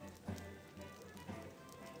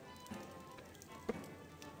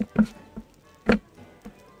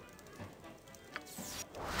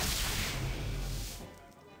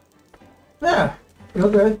 Yeah,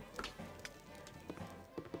 okay.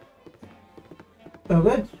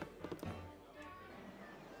 Okay.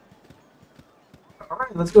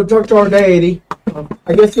 Alright, let's go talk to our deity.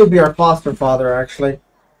 I guess he'll be our foster father, actually.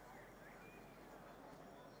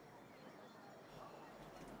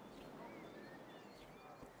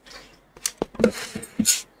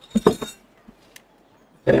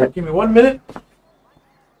 Give me 1 minute.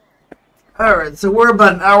 Alright, so we're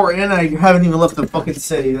about an hour in. I haven't even left the fucking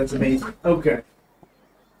city. That's amazing. Okay.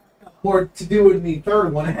 More to do in the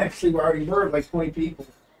third one, actually. We already heard like 20 people.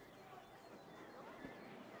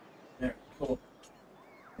 Yeah, cool.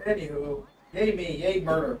 Anywho, yay me, yay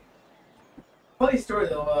murder. Funny story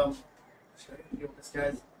though, should I deal with this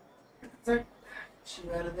guy's? Get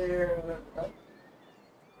you out of there.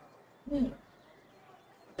 Yeah.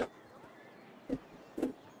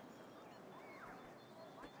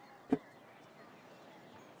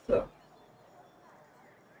 So.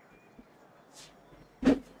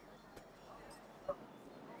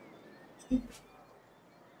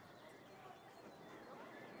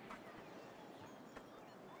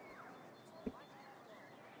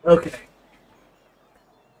 Okay.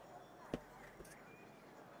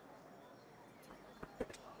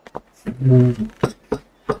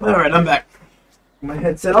 Alright, I'm back. My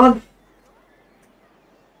headset on.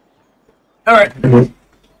 Alright.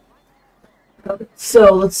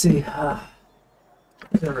 So, let's see.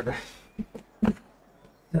 Third.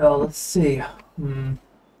 So, let's see.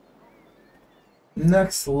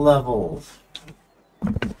 Next level.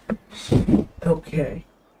 Okay.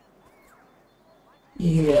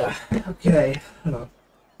 Yeah, okay. Hold on.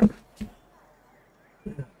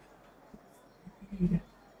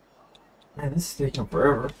 Man, this is taking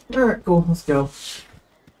forever. Alright, cool, let's go.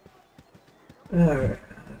 Alright.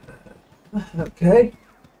 Okay.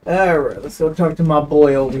 Alright, let's go talk to my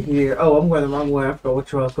boy over here. Oh, I'm going the wrong way. I forgot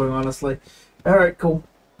which way I was going, honestly. Alright, cool.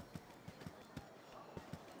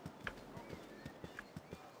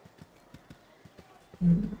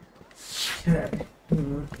 Okay.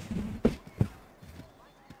 Okay.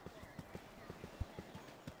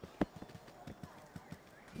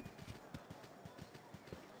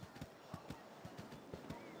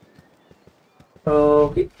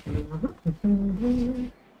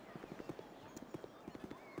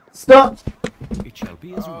 Stop! It shall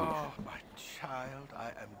be as you wish. Oh, my child, I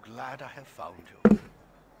am glad I have found you.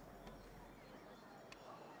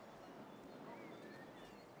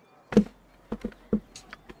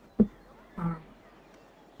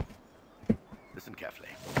 Listen carefully.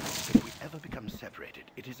 If we ever become separated,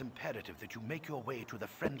 it is imperative that you make your way to the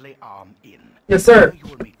Friendly Arm Inn. Yes, sir. There you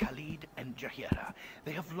will meet Khalid and Jahira.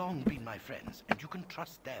 They have long been my friends, and you can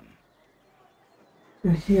trust them.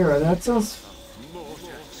 Jahira, that sounds...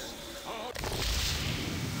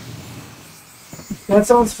 That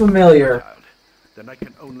sounds familiar. The night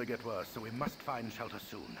can only get worse, so we must find shelter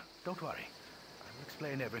soon. Don't worry. I will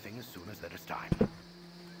explain everything as soon as there is time.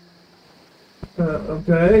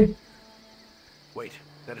 Okay. Wait,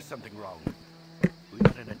 there is something wrong. We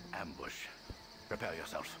are in an ambush. Prepare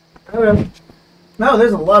yourselves. Okay. No,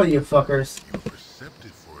 there's a lot of you fuckers. You're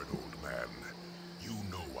perceptive for an old man. You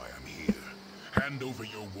know why I'm here. Hand over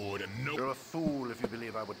your ward and no... You're a fool if you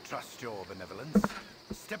believe I would trust your benevolence.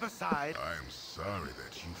 Step aside. I'm sorry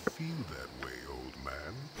that you feel that way, old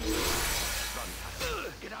man. Run.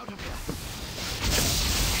 Get out of here.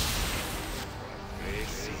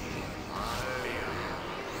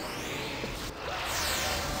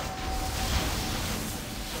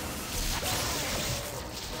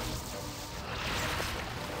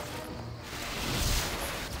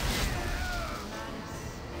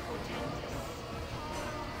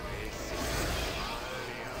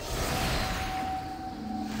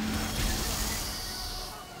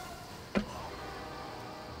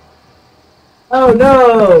 Oh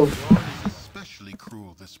no! Dawn is especially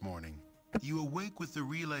cruel this morning. You awake with the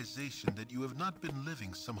realization that you have not been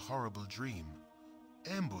living some horrible dream.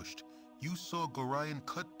 Ambushed, you saw Gorion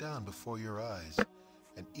cut down before your eyes,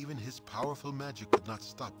 and even his powerful magic could not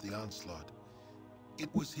stop the onslaught. It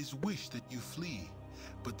was his wish that you flee,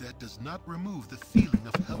 but that does not remove the feeling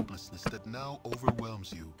of helplessness that now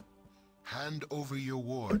overwhelms you. Hand over your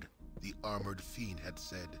ward, the armored fiend had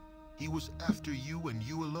said. He was after you and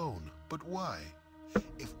you alone, but why?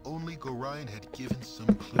 If only Gorion had given some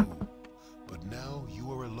clue. But now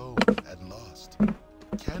you are alone and lost.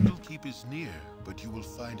 Candlekeep is near, but you will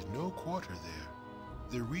find no quarter there.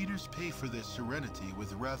 The readers pay for their serenity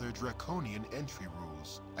with rather draconian entry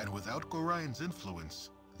rules, and without Gorion's influence,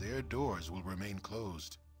 their doors will remain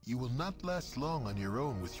closed. You will not last long on your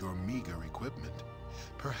own with your meager equipment.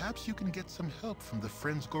 Perhaps you can get some help from the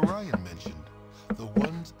friends Gorion mentioned, the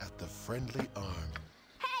ones at the Friendly Arm.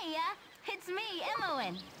 Hey, it's me,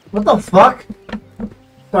 Imoen. What the fuck?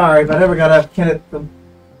 Sorry, but I never got up. Can't it?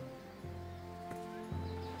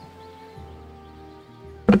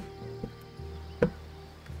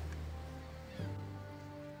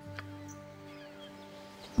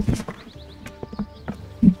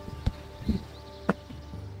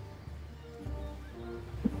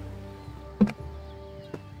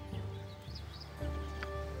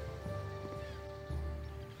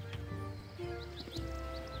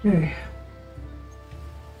 Okay.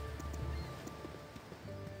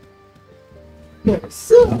 Okay,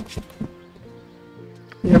 so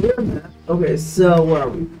yeah, we're on that. Okay, so what are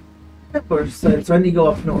we? First side, so I need to go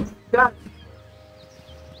up north. Got it.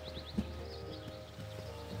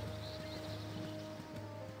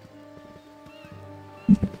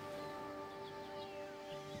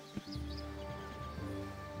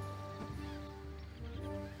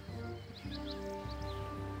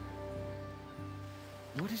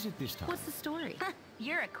 What is it this time? What's the story?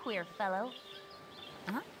 You're a queer fellow.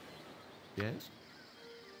 Huh? Yes?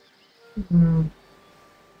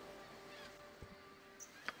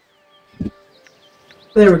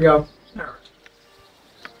 There we go. Alright.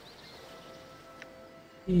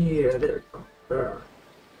 Yeah, there we go. Alright.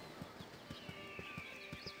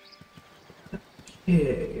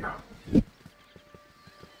 Okay.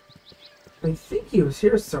 I think he was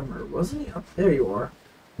here somewhere, wasn't he? Oh, there you are.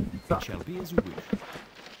 It shall be as you wish.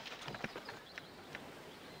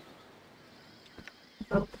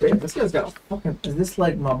 Oh, damn, this guy's got a fucking... Is this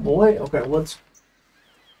like my boy? Okay, let's...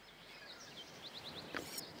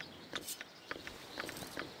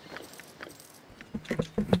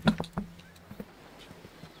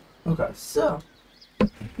 Okay, so...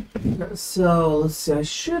 Okay, so, let's see, I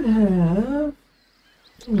should have...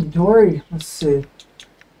 Inventory, let's see.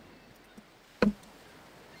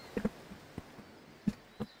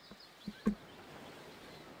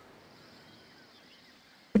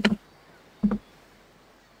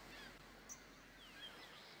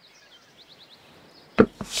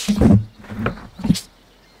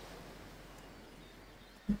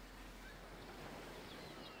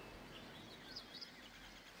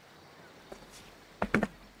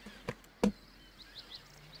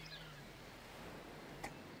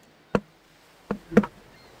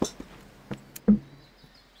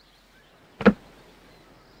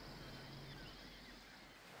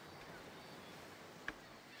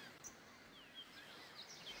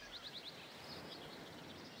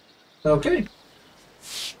 Okay.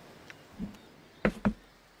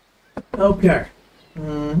 Okay.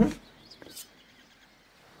 Mm-hmm.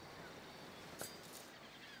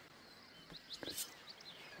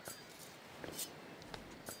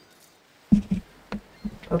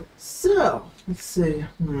 Okay, so, let's see.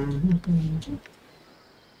 Mm-hmm.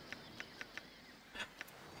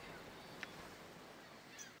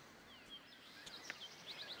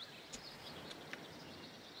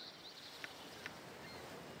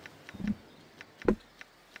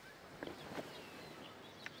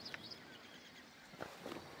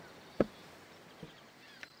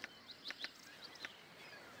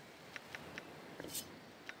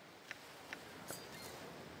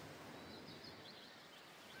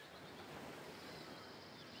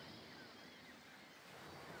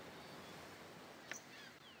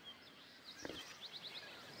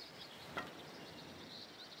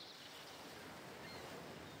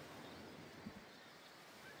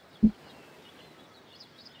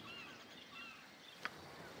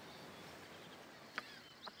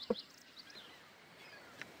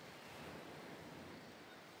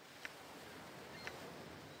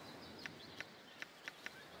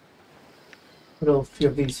 Put a few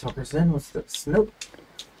of these fuckers in. What's this? Nope.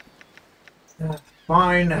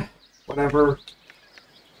 Fine. Whatever.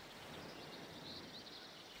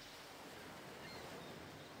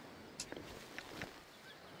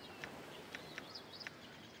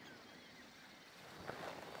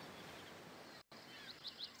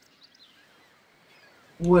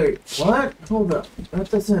 Wait, what? Hold up.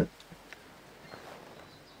 That doesn't...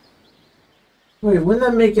 Wait, wouldn't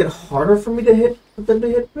that make it harder for me to hit, for them to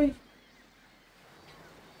hit me?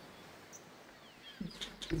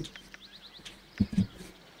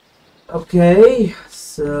 Okay,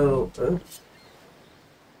 so...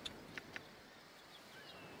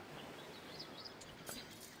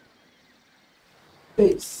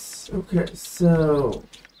 base. Okay, so...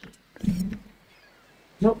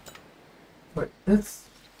 Nope. Wait, that's...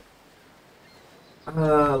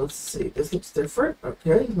 let's see. This looks different.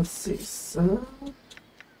 Okay, let's see. So...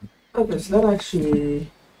 Okay, so that actually...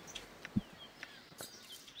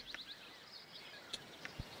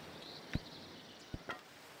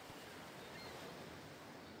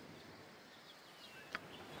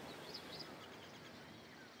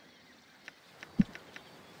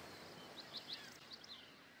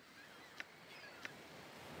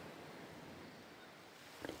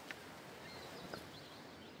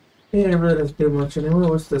 Yeah, it really doesn't do much anyway.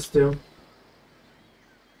 What's this do?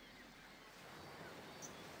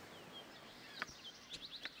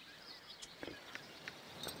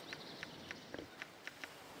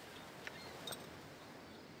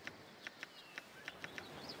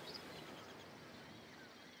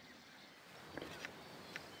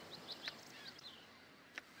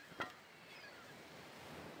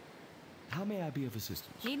 How may I be of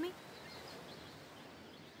assistance? Need me?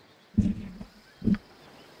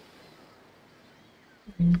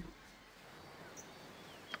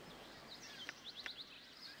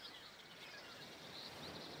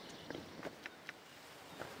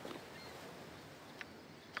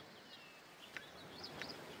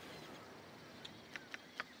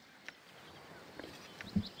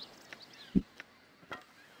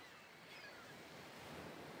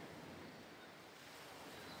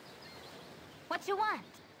 What you want?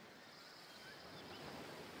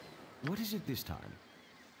 What is it this time?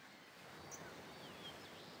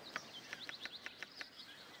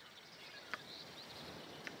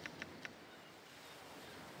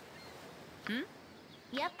 Hmm?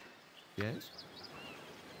 Yep. Yes?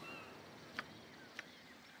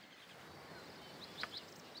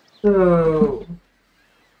 So...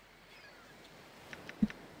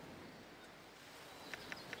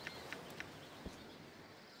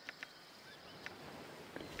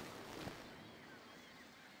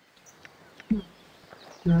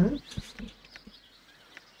 Right.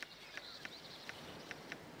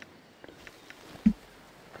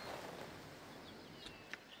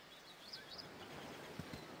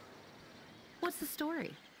 What's the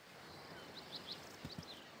story?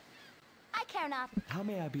 I care not. How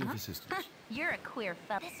may I be of assistance? You're a queer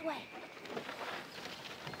fella. This way.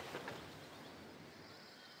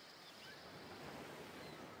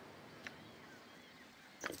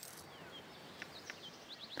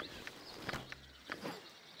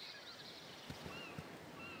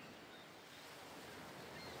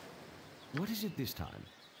 What is it this time?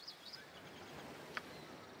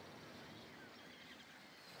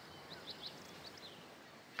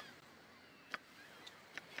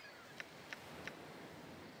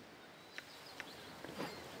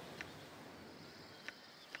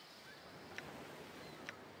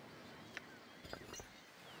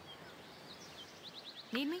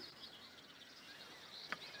 Need me?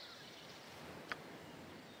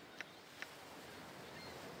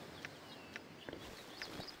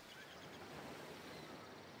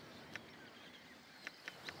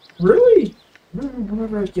 Really?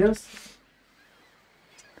 Whatever, I guess.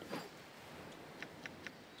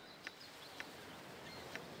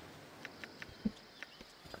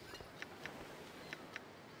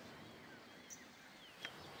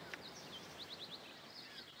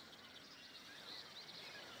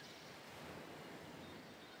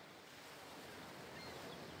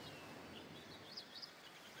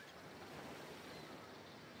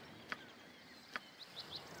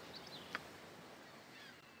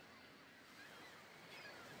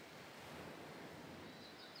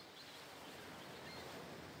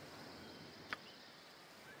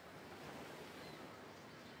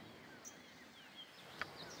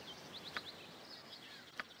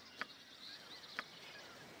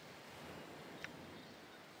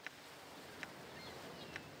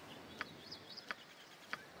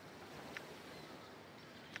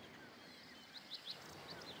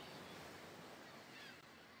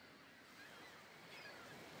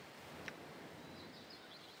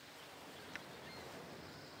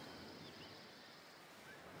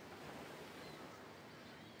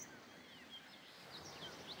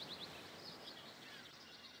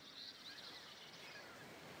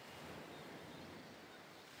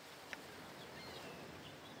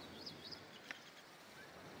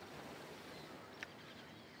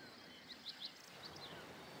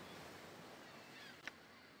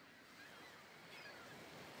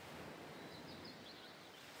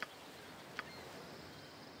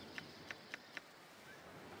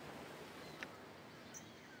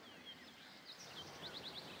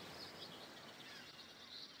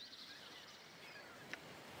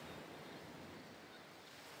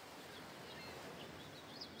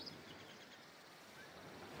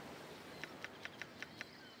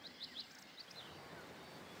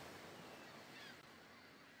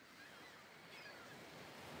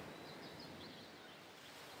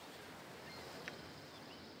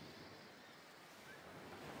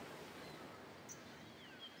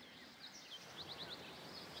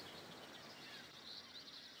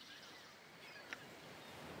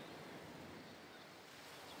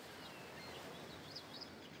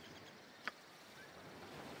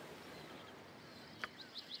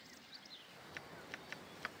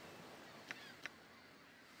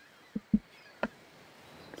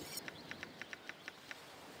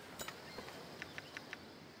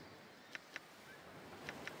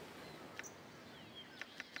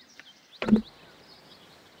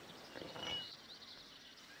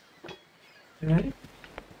 Okay.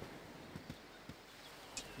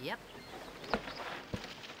 Yep.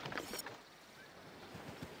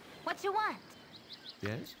 What you want?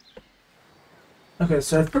 Yes? Okay,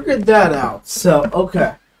 so I figured that out. So,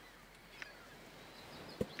 okay.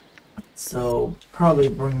 So, probably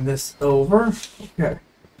bring this over. Okay.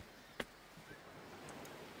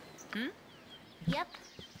 Yep.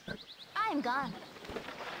 I'm gone.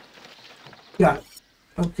 Got it.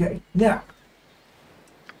 Okay, now.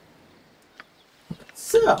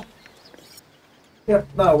 So. Yep,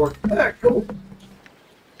 that'll work. Alright, cool.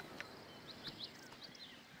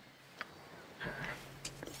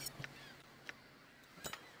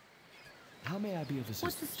 How may I be of assistance?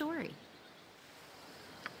 What's the story?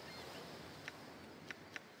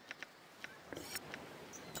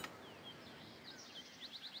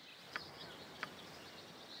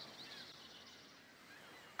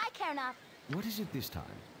 I care not. What is it this time?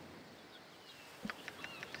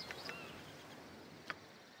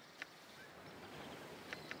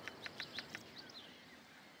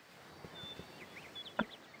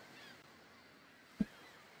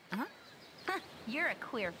 You're a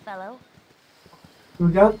queer fellow.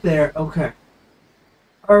 We got there. Okay.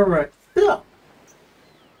 Alright, so.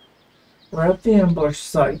 We're at the ambush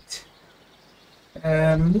site.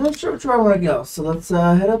 And I'm not sure which way I want to go, so let's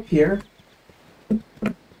head up here.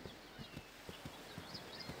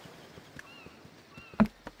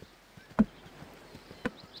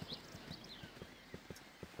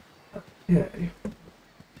 Okay.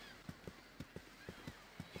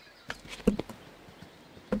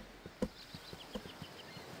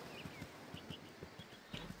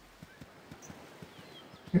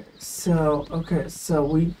 Okay, so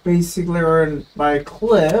we basically are in by a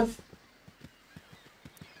cliff.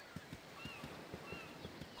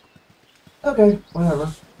 Okay,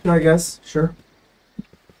 whatever. Yeah, I guess, sure.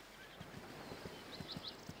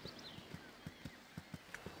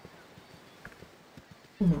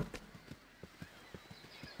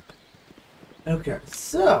 Okay,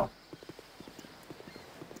 so.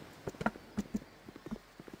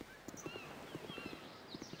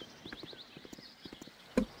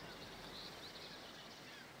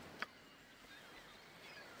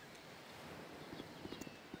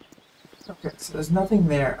 Okay, so there's nothing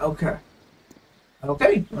there. Okay.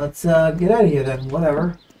 Okay, let's get out of here then.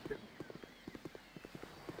 Whatever.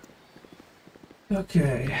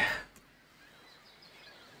 Okay.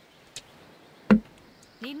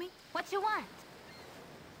 Need me? What you want?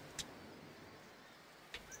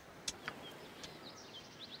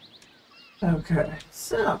 Okay,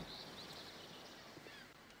 so.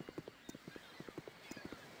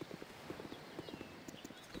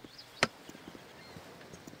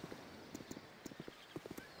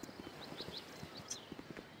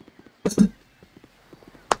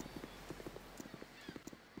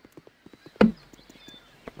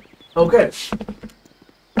 Okay.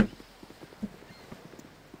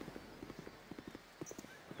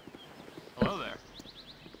 Hello there.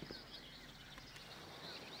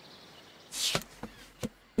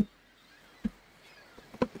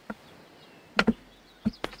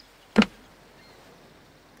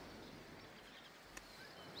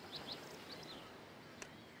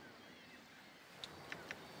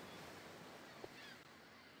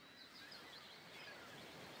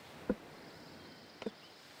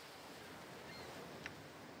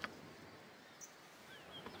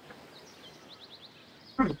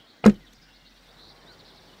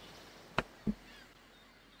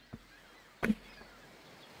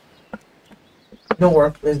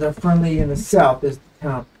 North is the friendly, and the south is the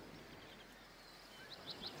town.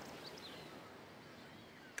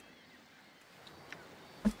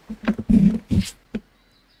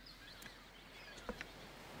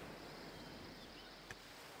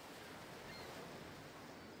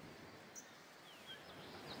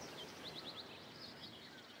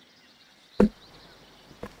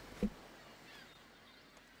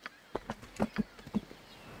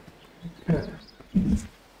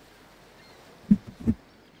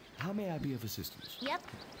 How may I be of assistance? Yep.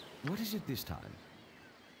 What is it this time?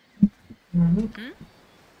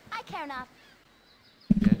 I care not.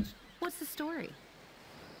 Yes? What's the story?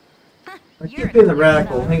 I can't be the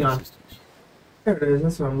radical. Hang on. There it is.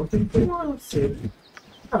 That's what I'm looking for. Let's see.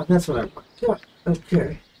 Oh, that's what I want. Yeah.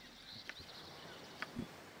 Okay.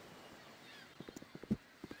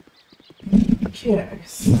 Okay,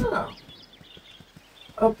 so.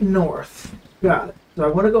 Up north. Got it. So I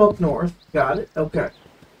want to go up north. Got it. Okay.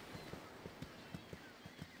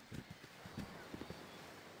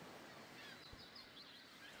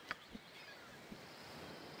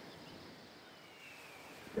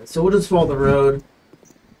 So we'll just follow the road.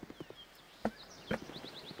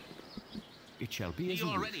 It shall be as You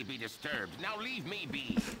you wish. already be disturbed. Now leave me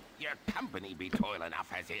be. Your company be toil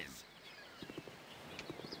enough as is.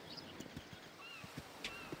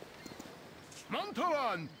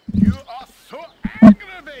 Montalon, you are so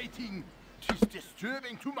aggravating. 'Tis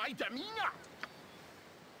disturbing to my demeanor.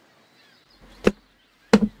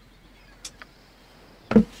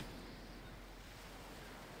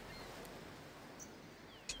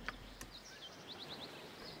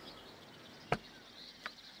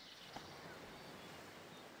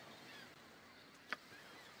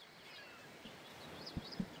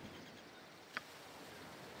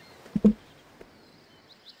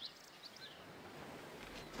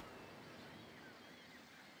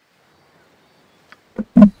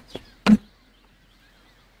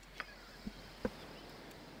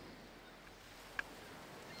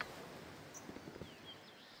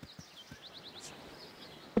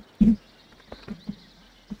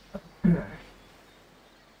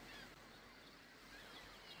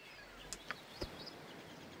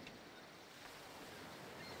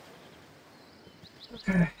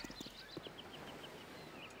 Okay.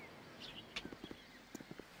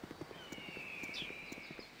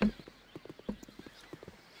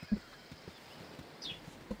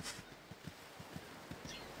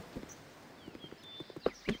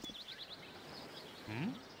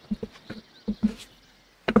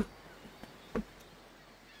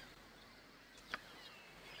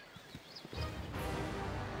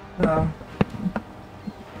 Uh,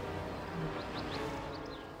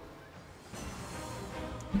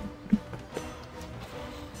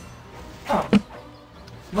 oh.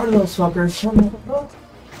 What are those fuckers? I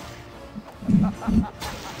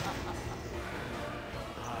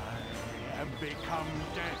have become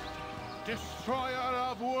death, destroyer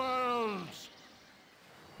of worlds.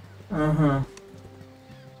 Uh-huh.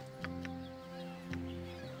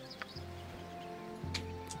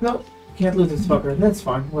 Nope. Can't lose this fucker. That's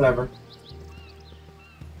fine. Whatever.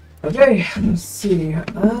 Okay, let's see.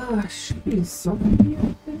 Should be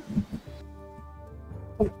something.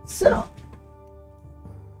 Oh, set up.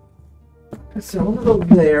 So I'm gonna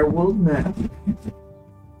go there. World map.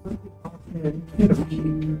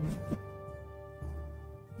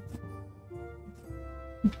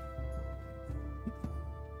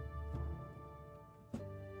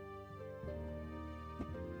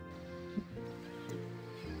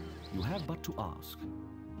 You have but to ask.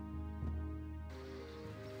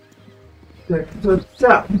 So it's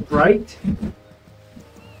up, right?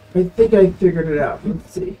 I think I figured it out.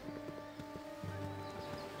 Let's see.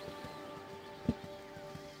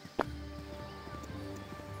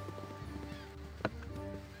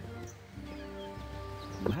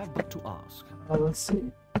 You have but to ask. Let's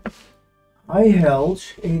see. I held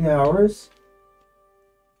 8 hours.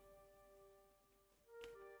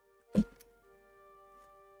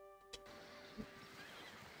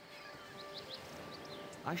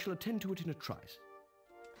 I shall attend to it in a trice.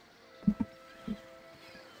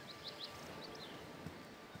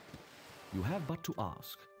 You have but to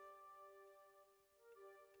ask.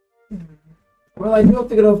 Well, I do have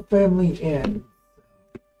to get a family in.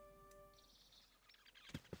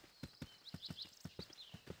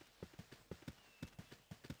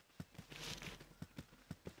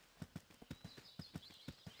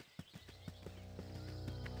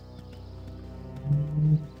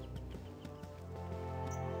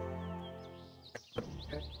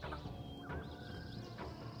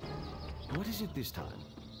 What is it this time?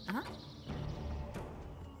 Huh?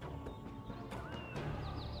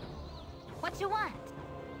 What you want?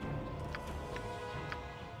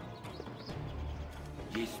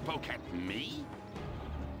 Ye spoke at me?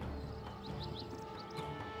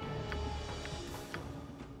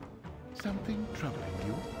 Something troubling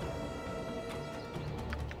you?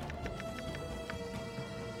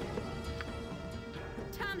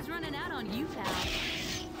 Time's running out on you, pal.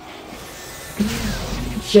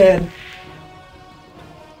 Dead.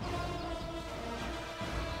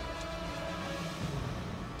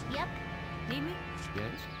 Yep. Need me?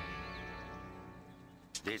 Yes?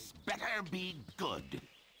 This better be good.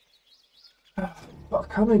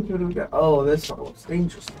 Fuck, how many people do we got? Oh, this one looks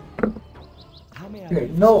dangerous. How may I Okay,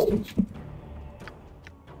 be of no. assistance?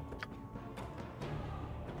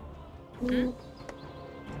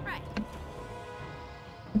 Right.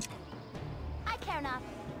 I care not.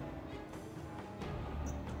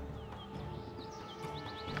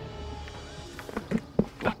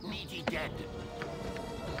 What need ye dead?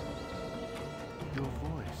 Your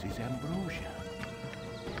voice is ambrosia.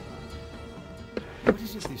 What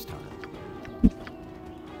is it this time?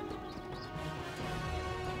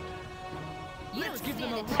 You Let's don't give them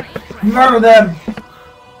stand a a right chance. Murder them!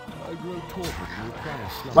 I grow torpid and require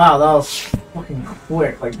slight. Wow, that was fucking fucking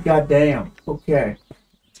quick. Like, goddamn. Okay.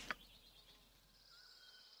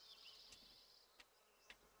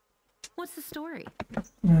 What's the story?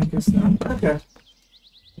 I guess not. Okay.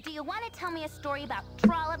 Do you want to tell me a story about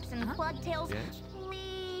trollops and plugtails? Yes.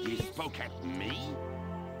 Please? You spoke at me?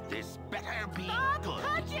 This better be Stop good.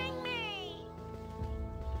 touching me!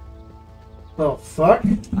 Oh, fuck.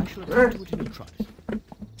 I shall attend to it in a trice.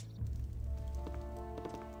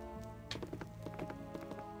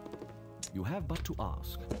 You have but to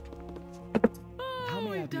ask. How may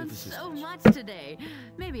I We've be of done so assistance? much today.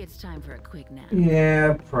 Maybe it's time for a quick nap.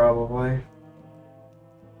 Yeah, probably.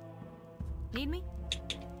 Need me?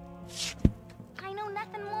 I know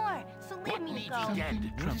nothing more, so leave me to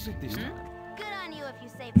go. What is it this time? Good on you if you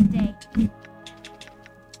saved the day.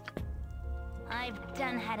 I've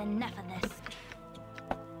done had enough of this.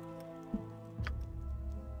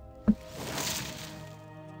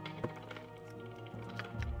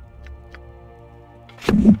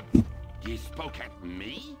 You spoke at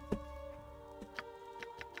me?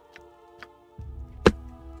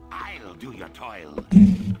 I'll do your toil.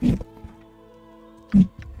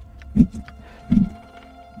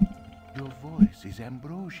 Your voice is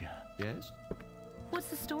ambrosia. Yes? What's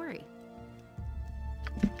the story?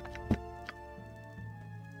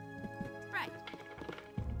 Right.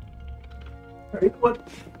 Alright, what?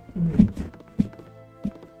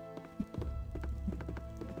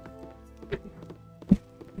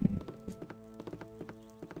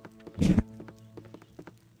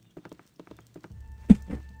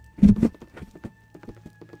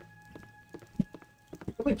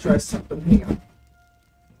 Let me try something here.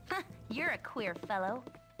 You're a queer fellow.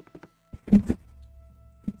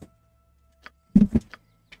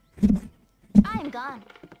 I'm gone.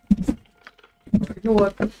 You know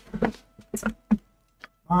what?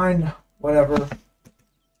 Fine, whatever.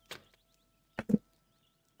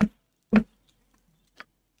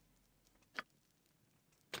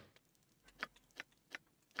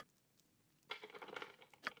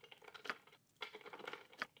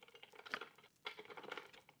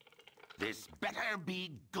 This better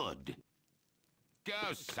be good.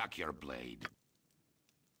 Go suck your blade.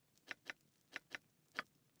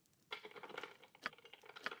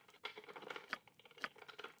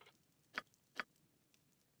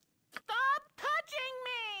 Stop touching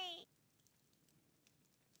me!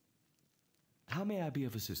 How may I be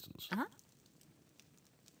of assistance? Uh-huh.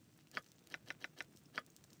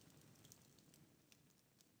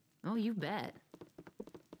 Oh, you bet.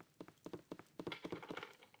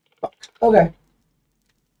 Okay.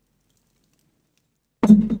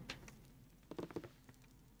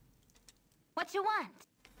 What you want?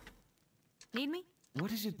 Need me?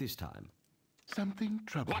 What is it this time? Something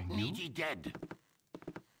troubling What you? need ye dead?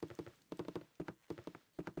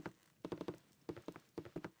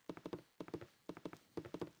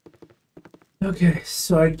 Okay,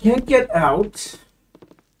 so I can't get out.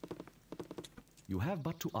 You have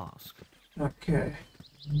but to ask. Okay.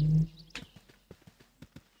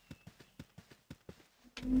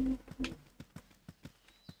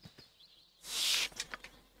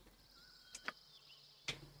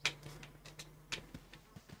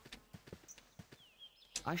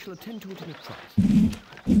 I shall attend to it in a trice.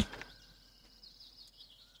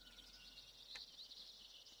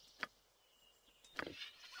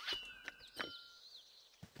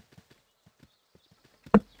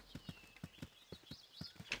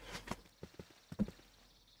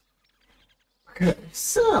 Okay,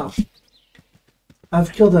 so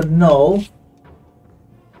I've killed a null.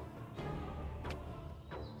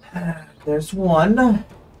 There's one.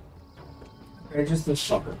 Okay, just this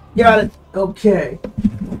fucker. Got it. Okay.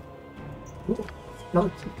 Ooh,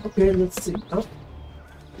 skeleton. Okay, let's see. Oh,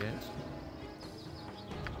 Yes?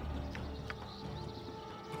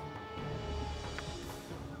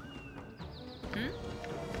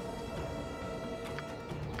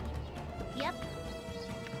 Yep.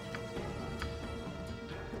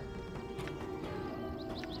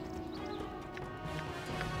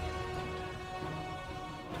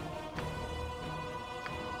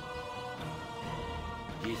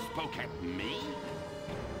 You spoke at me?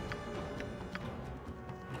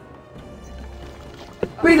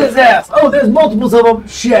 beat his ass! Oh, there's multiples of them!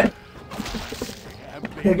 Shit!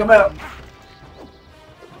 Take him out.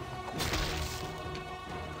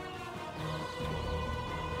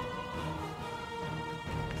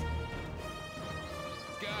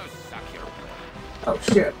 Go suck your blood. Oh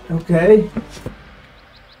shit, okay.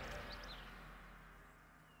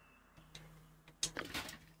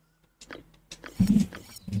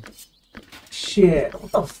 Shit,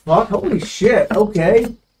 what the fuck? Holy shit,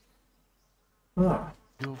 okay. Huh.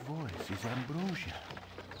 Your voice is ambrosia.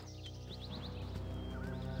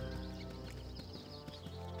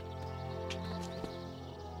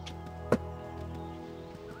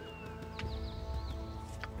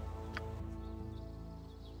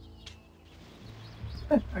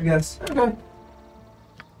 I guess. Okay.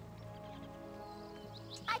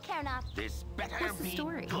 I care not. This better What's the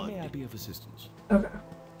story? How may I be of assistance? Okay.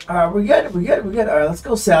 We good. Alright, let's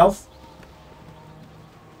go south.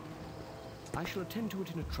 I shall attend to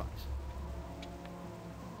it in a trice.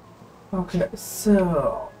 Okay,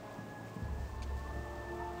 so...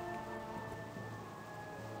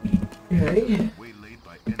 Okay. Waylaid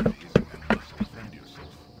by enemies and must defend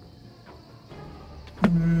yourself.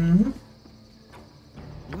 Mm-hmm.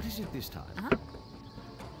 What is it this time? Huh?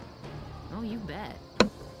 Oh, you bet.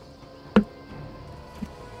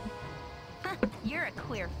 You're a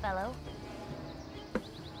queer fellow.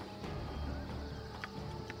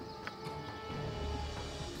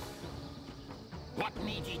 What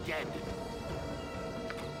need ye dead?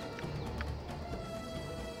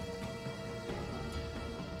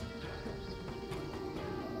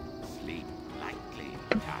 Sleep lightly,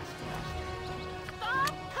 taskmaster.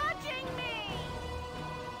 Stop touching me!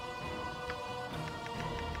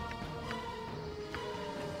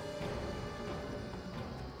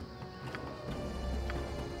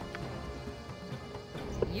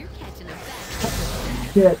 You're catching a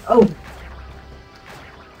bat. Shit. Oh!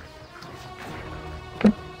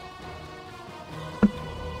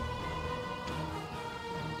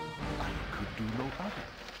 Could do no other.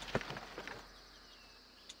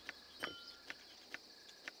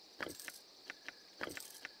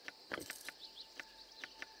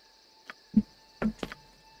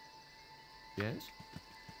 Yes?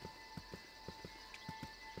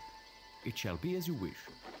 It shall be as you wish.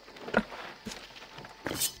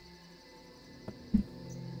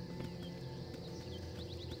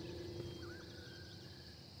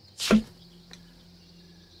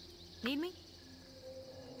 Need me?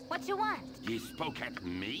 What you want? Ye spoke at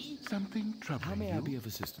me? Something troubling How may you? I be of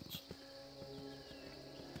assistance?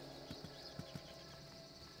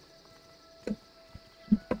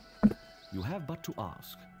 You have but to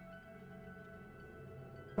ask.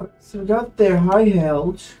 So we got their high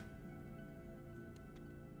held.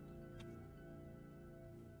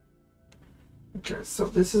 Okay, so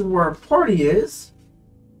this is where our party is.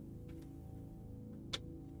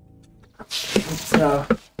 It's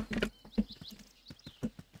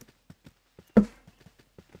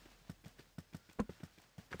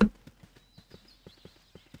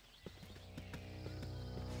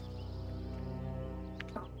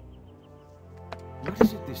What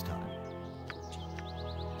is it this time?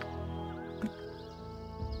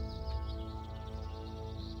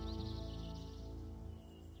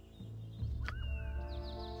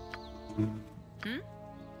 Hmm?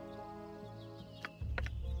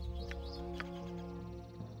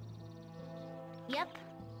 Yep.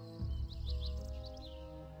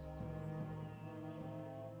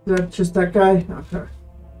 Is that just that guy? Okay.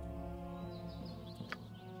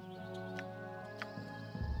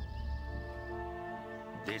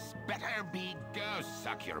 This better be go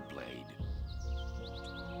suck your blade.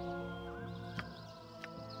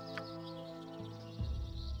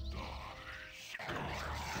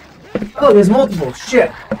 Oh, there's multiple.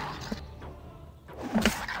 Shit.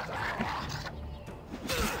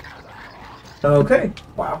 Okay.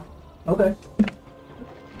 Wow. Okay.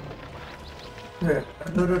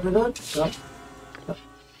 Go.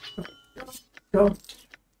 Go.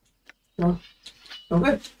 Go.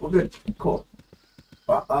 Okay. We're good. Cool.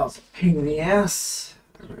 Wow, that was a pain in the ass.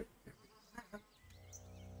 Alright.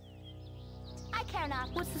 I care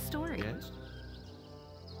not. What's the story? Yes?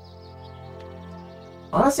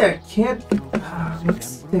 Honestly, I can't.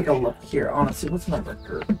 Let's take a look here. Honestly, what's my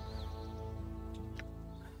record?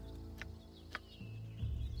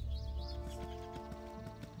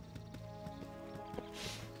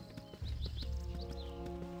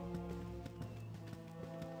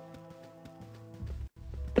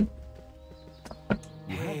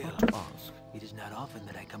 You have but to ask. It is not often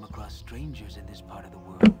that I come across strangers in this part of the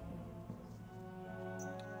world.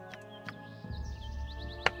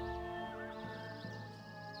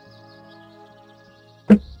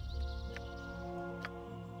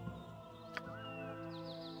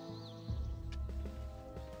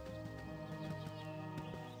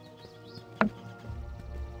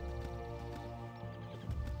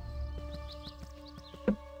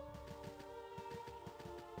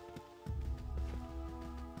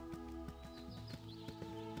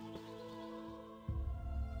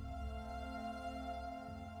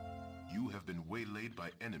 You have been waylaid by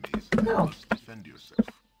enemies and No. must defend yourself.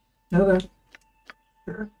 Okay.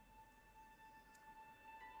 Sure.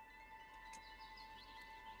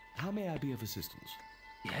 How may I be of assistance?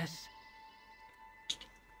 Yes?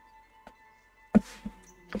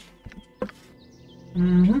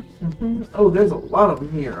 Oh, there's a lot of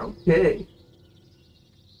them here. Okay.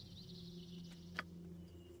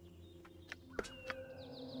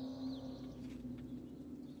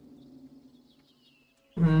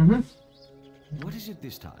 Mm-hmm. What is it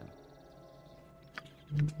this time?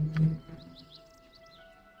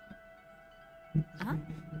 Huh?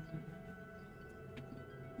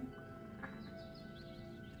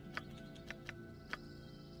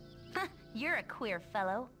 You're a queer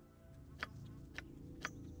fellow.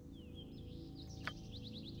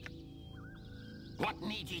 What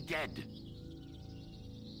need ye dead?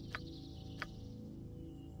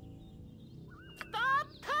 Stop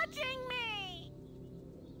touching me!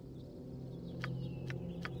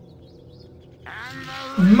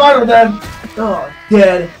 Murder them! Oh,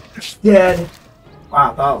 dead. Dead.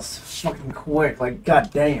 Wow, that was fucking quick. Like,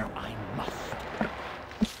 goddamn. I must.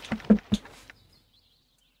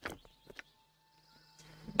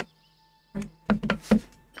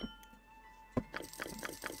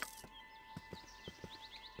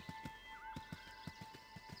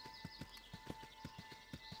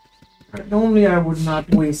 Normally I would not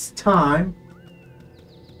waste time.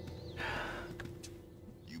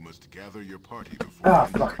 You must gather your party before. Ah,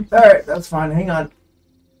 fuck. Alright, that's fine. Hang on.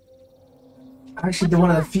 Actually, one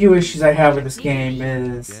of the few issues I have with this game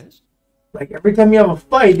is... like, every time you have a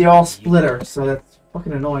fight, they all splitter. So that's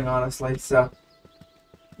fucking annoying, honestly. So...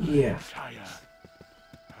 yeah.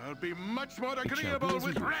 I'll be much more agreeable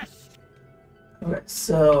with rest. Okay,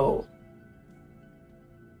 so...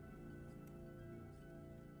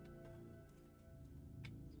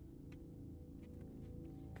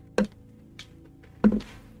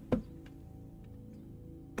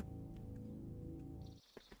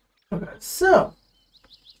 okay, so...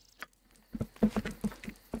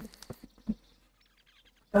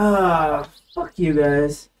 fuck you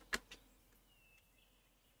guys.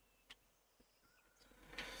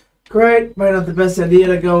 Great, might not the best idea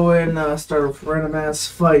to go and start a random ass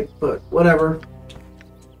fight, but whatever.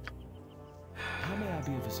 How may I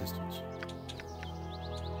be of assistance?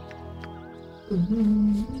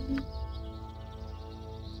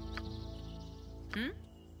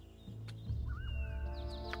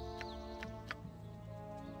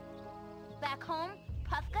 Back home,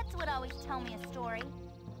 Puffguts would always tell me a story.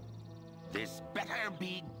 This better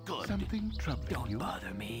be good. Something troubling you? Don't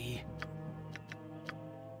bother me.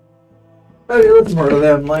 Okay, let's murder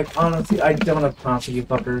them. Like, honestly, I don't have time for you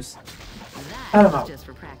fuckers. I don't know. Just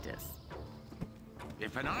for practice.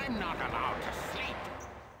 If I'm not allowed to sleep,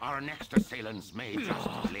 our next assailants may just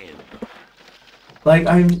live. Like,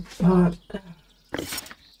 I'm...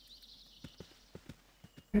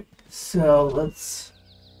 so, let's...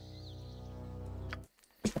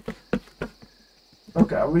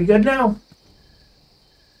 okay, are we good now?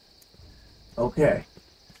 Okay.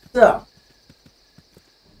 So...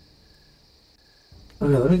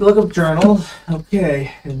 okay, let me look up journal.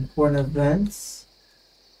 Okay, important events.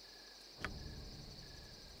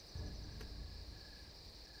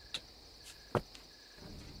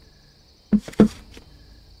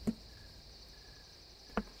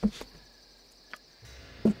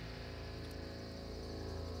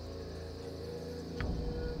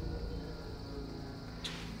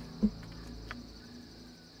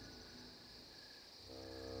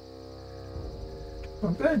 Oh,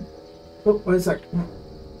 good. Oh, wait a sec.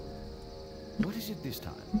 What is it this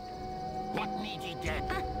time? What need ye dead?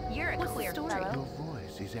 You're a queer fellow. Your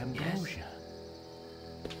voice is ambrosia.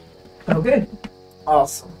 Okay.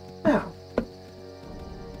 Awesome. Now.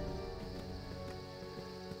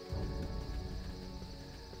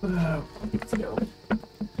 Let's go.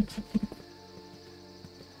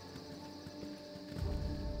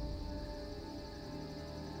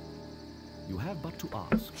 You have but to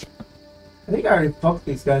ask. I think I already fucked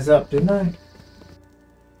these guys up, didn't I?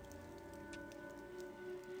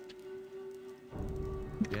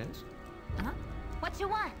 Yes? Huh? What you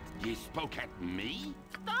want? Ye spoke at me?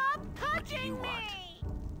 Stop touching me!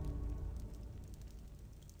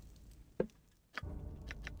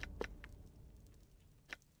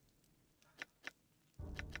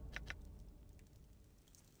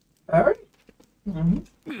 Alright.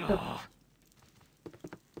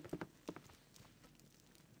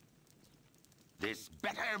 This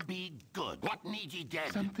better be good. What need ye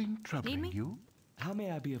dead? Something troubling you? How may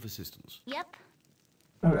I be of assistance? Yep.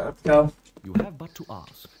 Okay, let's go. You have but to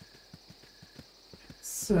ask.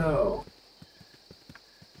 So...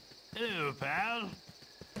 Hello, pal.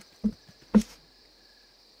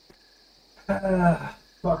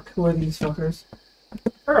 Fuck, who are these fuckers?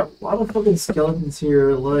 There are a lot of fucking skeletons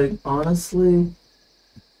here, like, honestly.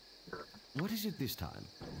 What is it this time?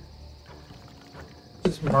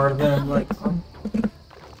 Just murder them, like,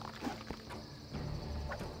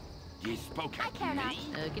 Ye spoke at me?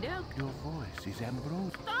 Okie doke. Your voice is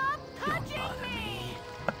ambrosia. Stop touching me!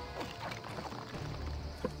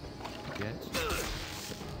 Yes?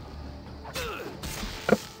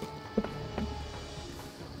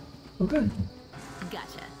 Okay.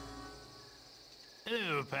 Gotcha.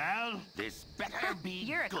 Hello, pal. This better be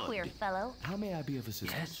You're a good. queer fellow. How may I be of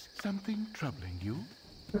assistance? Yes, something troubling you?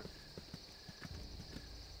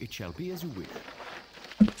 It shall be as you wish.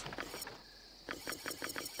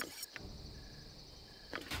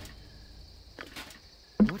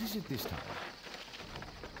 What is it this time?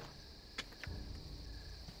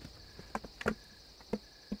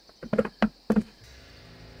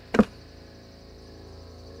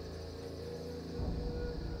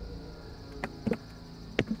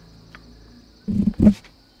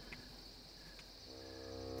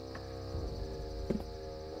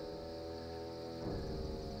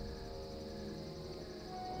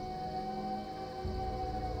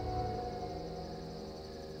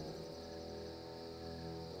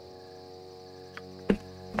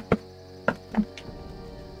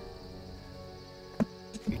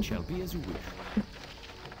 It shall be as you wish.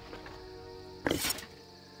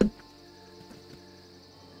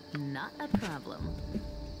 Not a problem.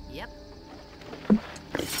 Yep.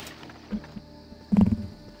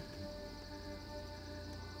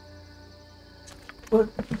 What?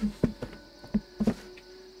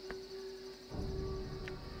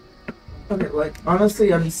 Okay, like,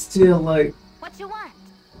 honestly, I'm still like... What you want?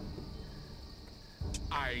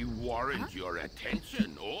 I warrant your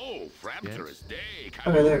attention. Oh, frapturous day.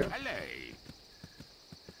 Okay, there. Calais.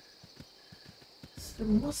 There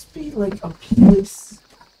must be, like, a place...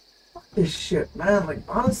 Fuck this shit, man. Like,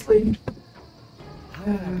 honestly... How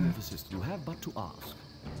may I be of assistance? You have but to ask.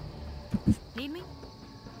 Need me?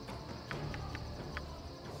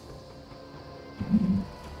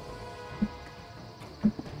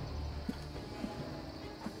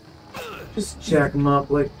 Just jack him up,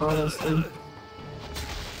 like, honestly.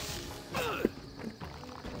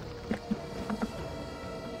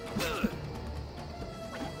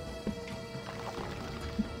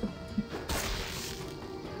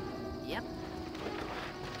 Yep.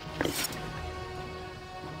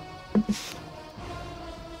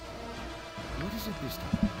 What is it this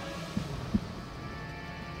time?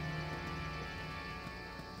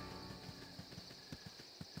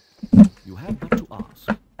 You have but to ask.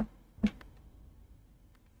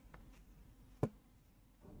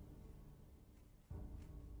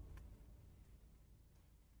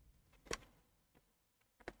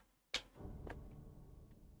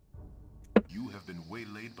 You have been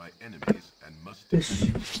waylaid by enemies and must This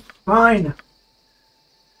fine.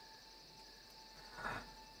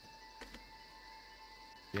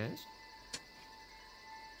 Yes?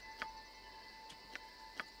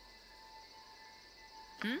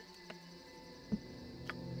 Hmm?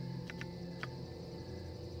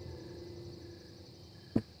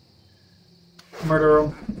 Murder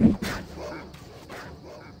him.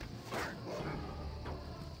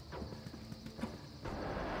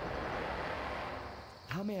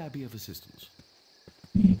 How may I be of assistance?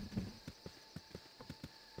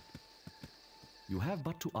 You have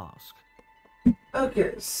but to ask.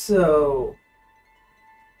 Okay, so...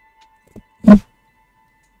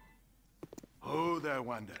 Oh, there,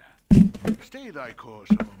 wanderer. Stay thy course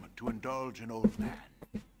a moment to indulge an old man.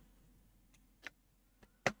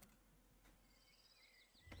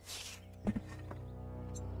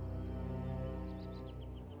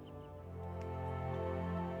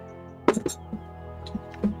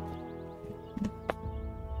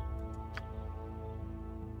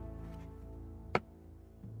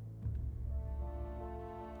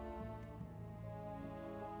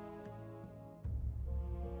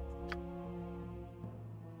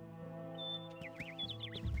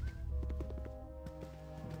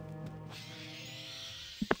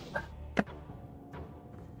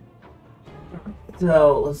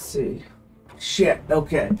 So, let's see. Shit,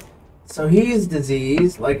 okay. So he's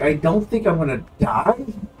diseased. Like, I don't think I'm gonna die.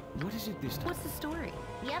 What is it this time? What's the story?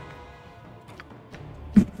 Yep.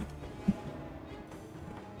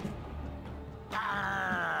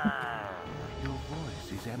 Your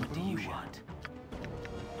voice is ambrosia. What do you want?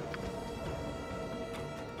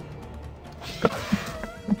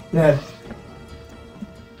 Dead.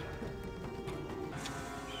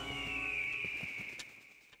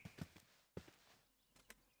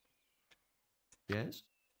 Yes?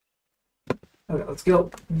 Okay, let's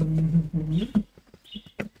go.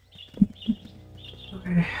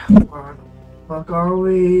 Okay, where the fuck are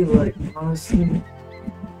we? Like, honestly.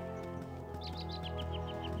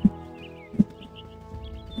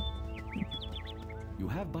 You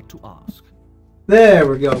have but to ask. There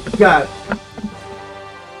we go. Got it.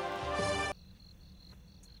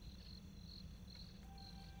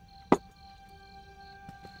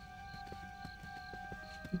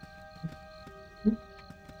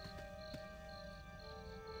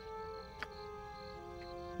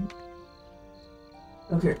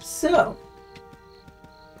 Okay, so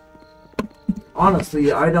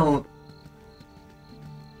honestly, I don't.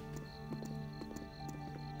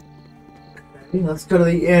 Okay, let's go to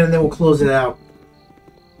the end and then we'll close it out.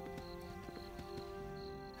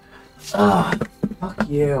 Ah, fuck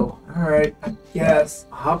you. Alright, yes,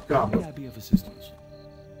 hobgoblin. May I be of assistance?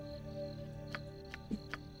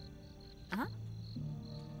 Huh?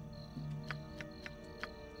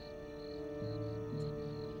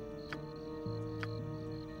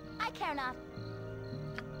 I care not.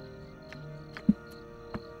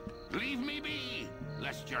 Leave me be,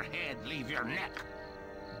 lest your head leave your neck.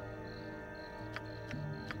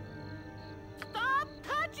 Stop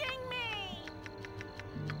touching me!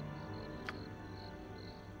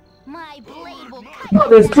 My blade will cut Oh,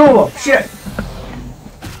 there's two of them! Shit!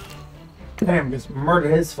 Damn, just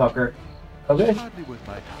murdered his fucker. Okay. Hardly worth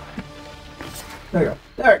my time. There you go.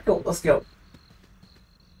 Alright, cool, let's go.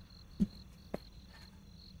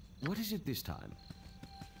 What is it this time?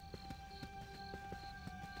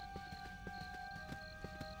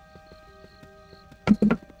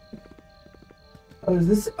 Oh, is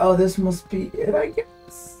this? Oh, this must be it, I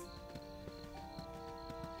guess.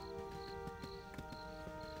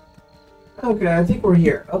 Okay, I think we're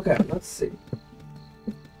here. Okay, let's see.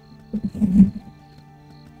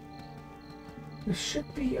 There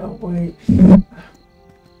should be a way.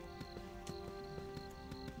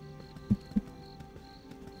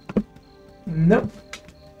 Nope.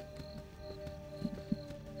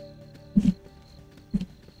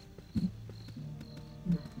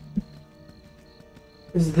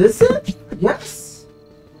 Is this it? Yes.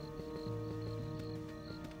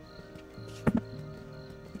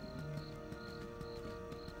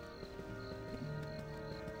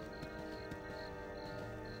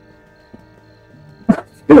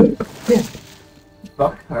 Yeah.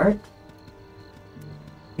 Fuck, alright.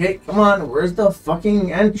 Hey, come on, where's the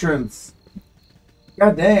fucking entrance?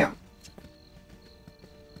 God damn.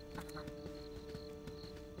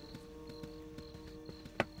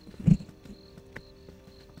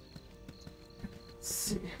 Let's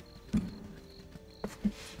see.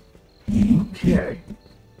 Okay.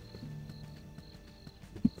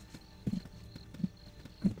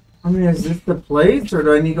 I mean, is this the place, or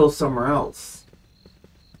do I need to go somewhere else?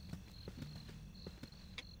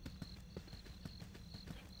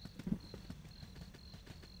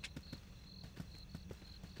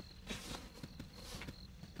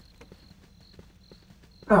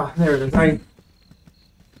 Ah, there it is. I'm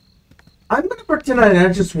gonna pretend I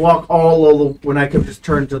just walk all over when I could just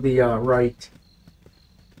turn to the right.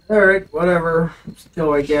 Alright, whatever. Let's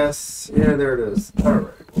go, I guess. Yeah, there it is.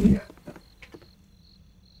 Alright, yeah.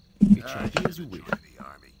 It shall be as you wish.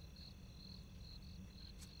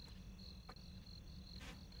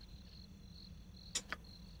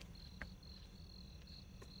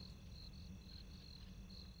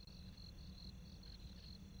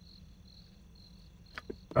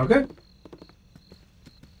 Okay.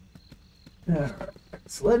 Alright,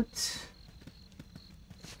 excellent.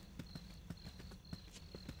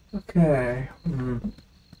 Okay.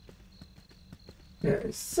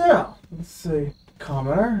 Okay, so let's see.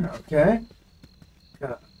 Commoner, okay.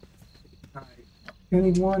 Got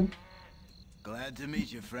anyone? Glad to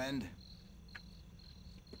meet you, friend.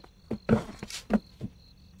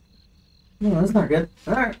 No, that's not good.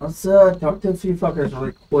 Alright, let's talk to a few fuckers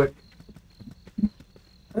really quick.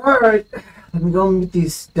 Alright, let me go meet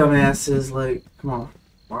these dumbasses. Like, come on.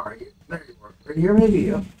 Where are you? There you are. Right here,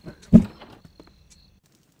 maybe. Oh.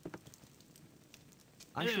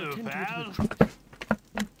 I shall tend to it pal. with trust.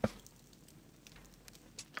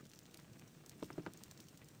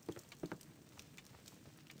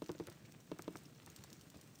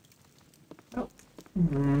 Oh.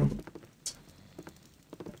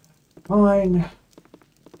 Fine.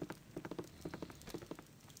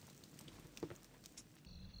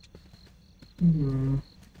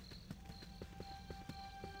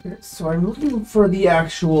 Okay, so I'm looking for the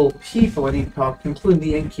actual people I need to talk to, including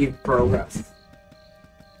the Incube progress.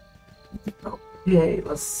 Okay,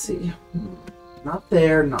 let's see. Not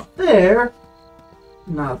there, not there.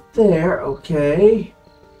 Not there, okay.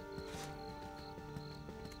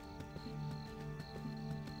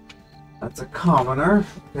 That's a commoner.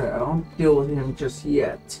 Okay, I don't deal with him just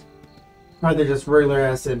yet. Probably just regular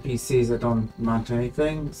ass NPCs that don't amount to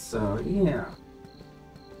anything, so yeah.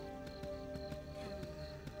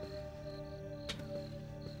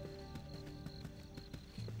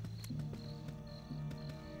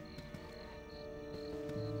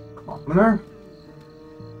 Commoner?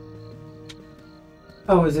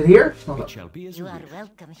 Oh, is it here? It shall be as you You are wish.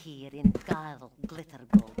 welcome here in Glitter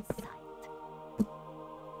Gold's sight.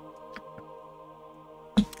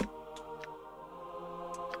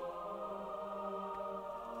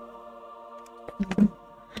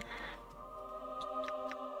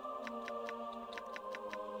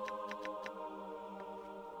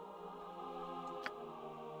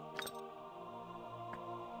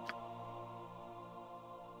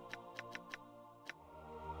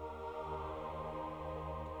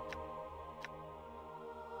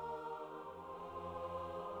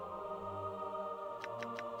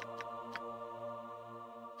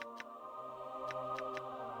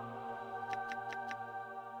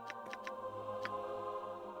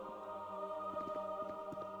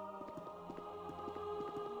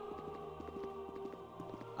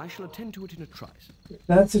 I shall attend to it in a trice.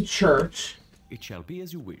 That's a church. It shall be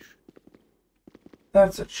as you wish.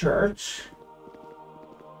 That's a church.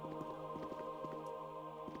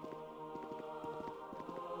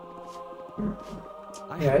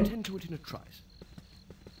 I shall attend to it in a trice.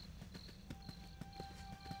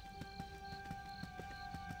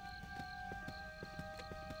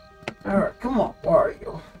 Alright, come on, where are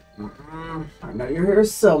you? I know you're here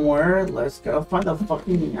somewhere. Let's go find the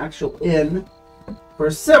fucking actual inn. For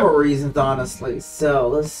several reasons, honestly. So,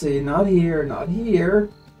 let's see. Not here, not here.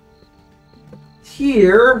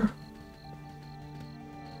 Here.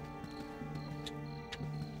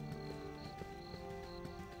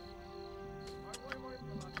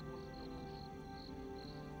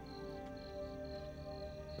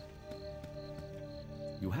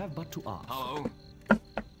 You have but to ask. Hello.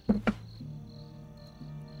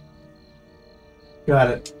 Got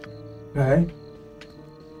it. Okay.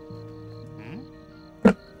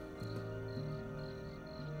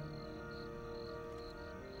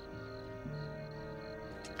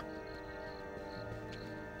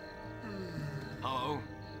 Hello.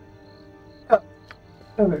 Oh.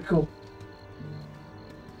 Okay, cool.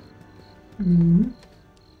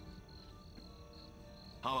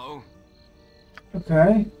 Hello.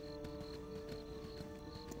 Okay.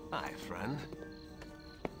 Hi, friend.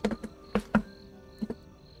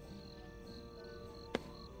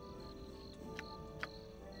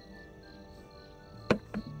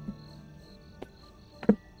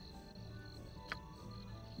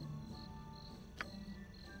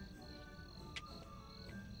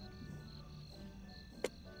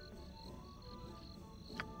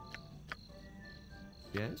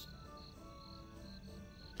 Yes?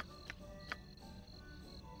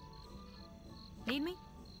 Need me?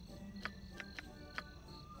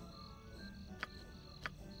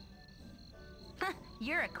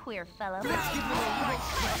 You're a queer fellow. Let's give it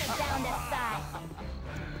a down to size.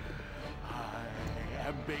 I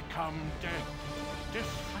have become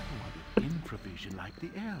improvision like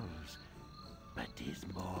the elves. But 'tis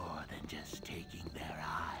more than just taking their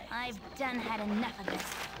eyes. I've done had enough of this.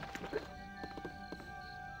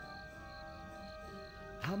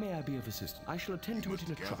 How may I be of assistance? I shall attend to it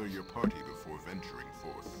in a trice. Gather your party before venturing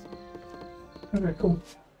forth. Okay, cool.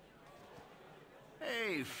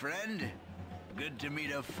 Hey, friend. Good to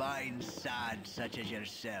meet a fine sod such as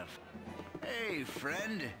yourself. Hey,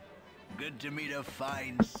 friend. Good to meet a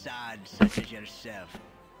fine sod such as yourself.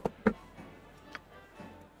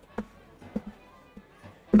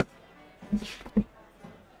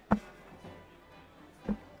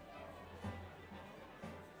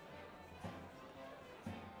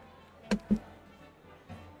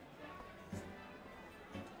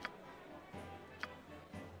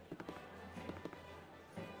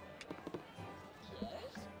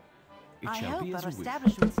 I hope our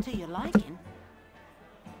establishment's to your liking.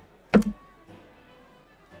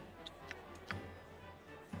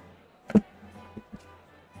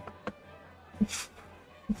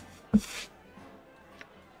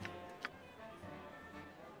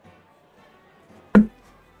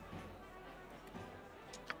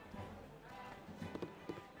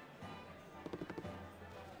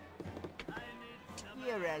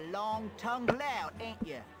 You're a long-tongued lout, ain't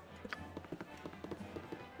you?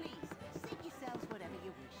 Whatever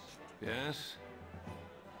you wish. Yes?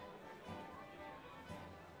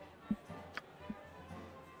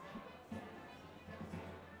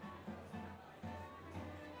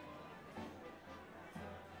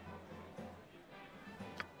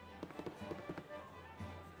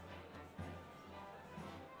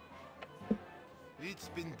 It's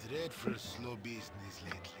been dreadful slow business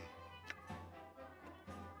lately.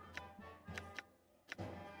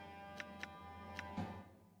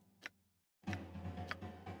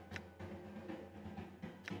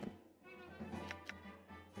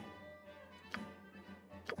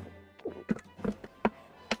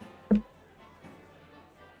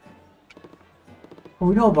 Well,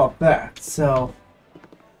 we know about that, so...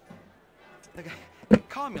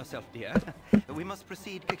 Calm yourself, dear. We must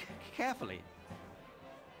proceed carefully.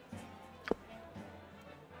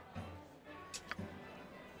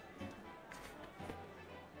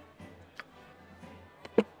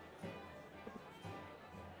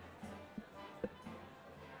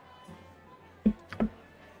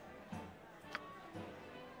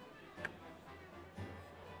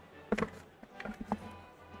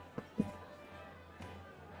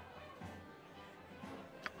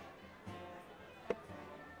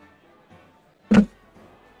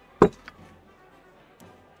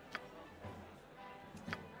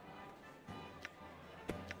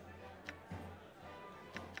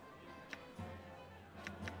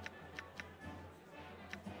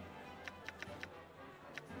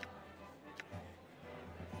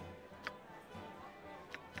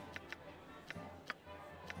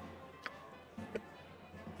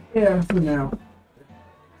 Yeah, for now.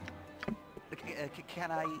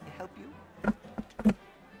 Can I help you?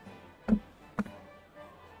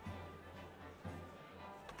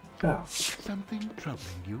 Oh. Something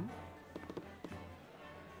troubling you?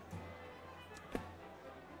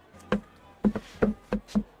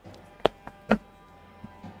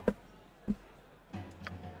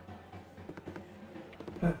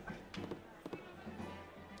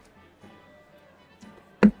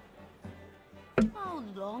 How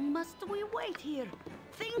long must we wait here?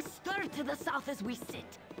 Things stir to the south as we sit.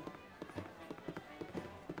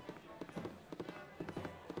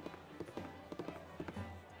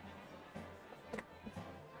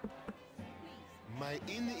 My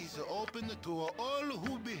inn is open to all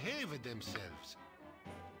who behave themselves.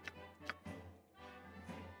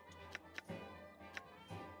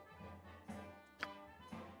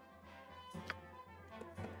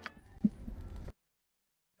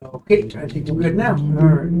 Okay, I think we're good now.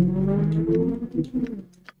 Alright.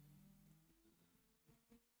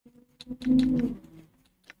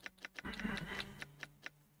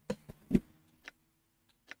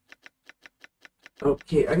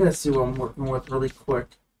 Okay, I gotta see what I'm working with really quick.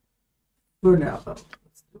 For now, though.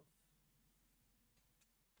 Let's do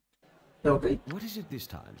it. Okay. What is it this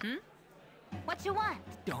time? What you want?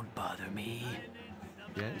 Don't bother me.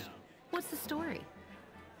 Yes? What's the story?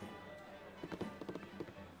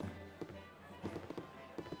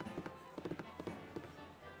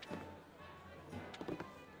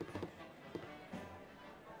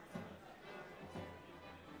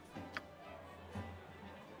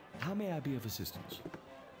 How may I be of assistance?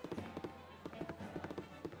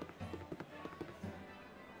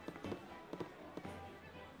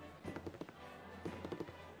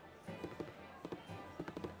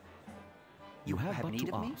 You have but need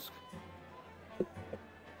to of me? ask.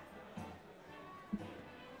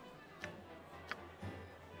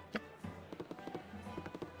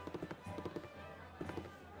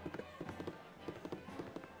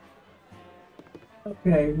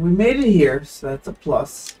 Okay, we made it here, so that's a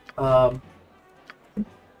plus.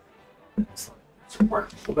 Let's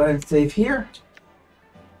work. We'll go ahead and save here.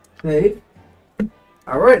 Save.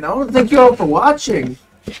 Alright, I want to thank you all for watching.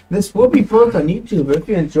 This will be posted on YouTube. If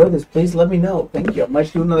you enjoyed this, please let me know. Thank you. I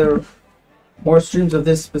might do more streams of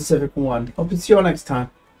this specific one. Hope to see you all next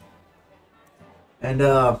time. And,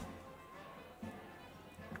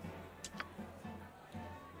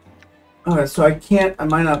 alright, so I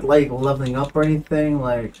might not like leveling up or anything,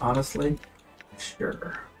 like, honestly.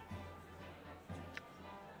 Sure.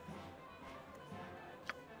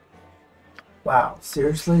 Wow,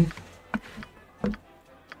 seriously?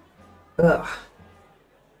 Ugh.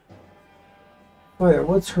 Wait,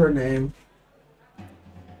 what's her name?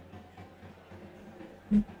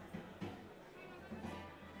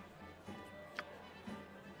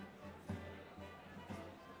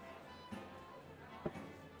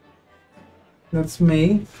 That's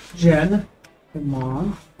me, Jen. Come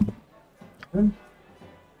on.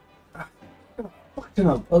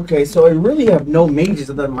 Okay, so I really have no mages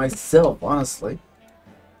other than myself, honestly.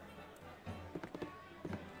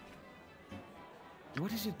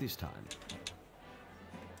 What is it this time?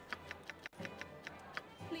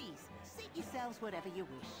 Please, seat yourselves wherever you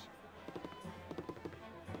wish.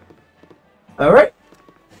 Alright.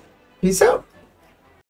 Peace out.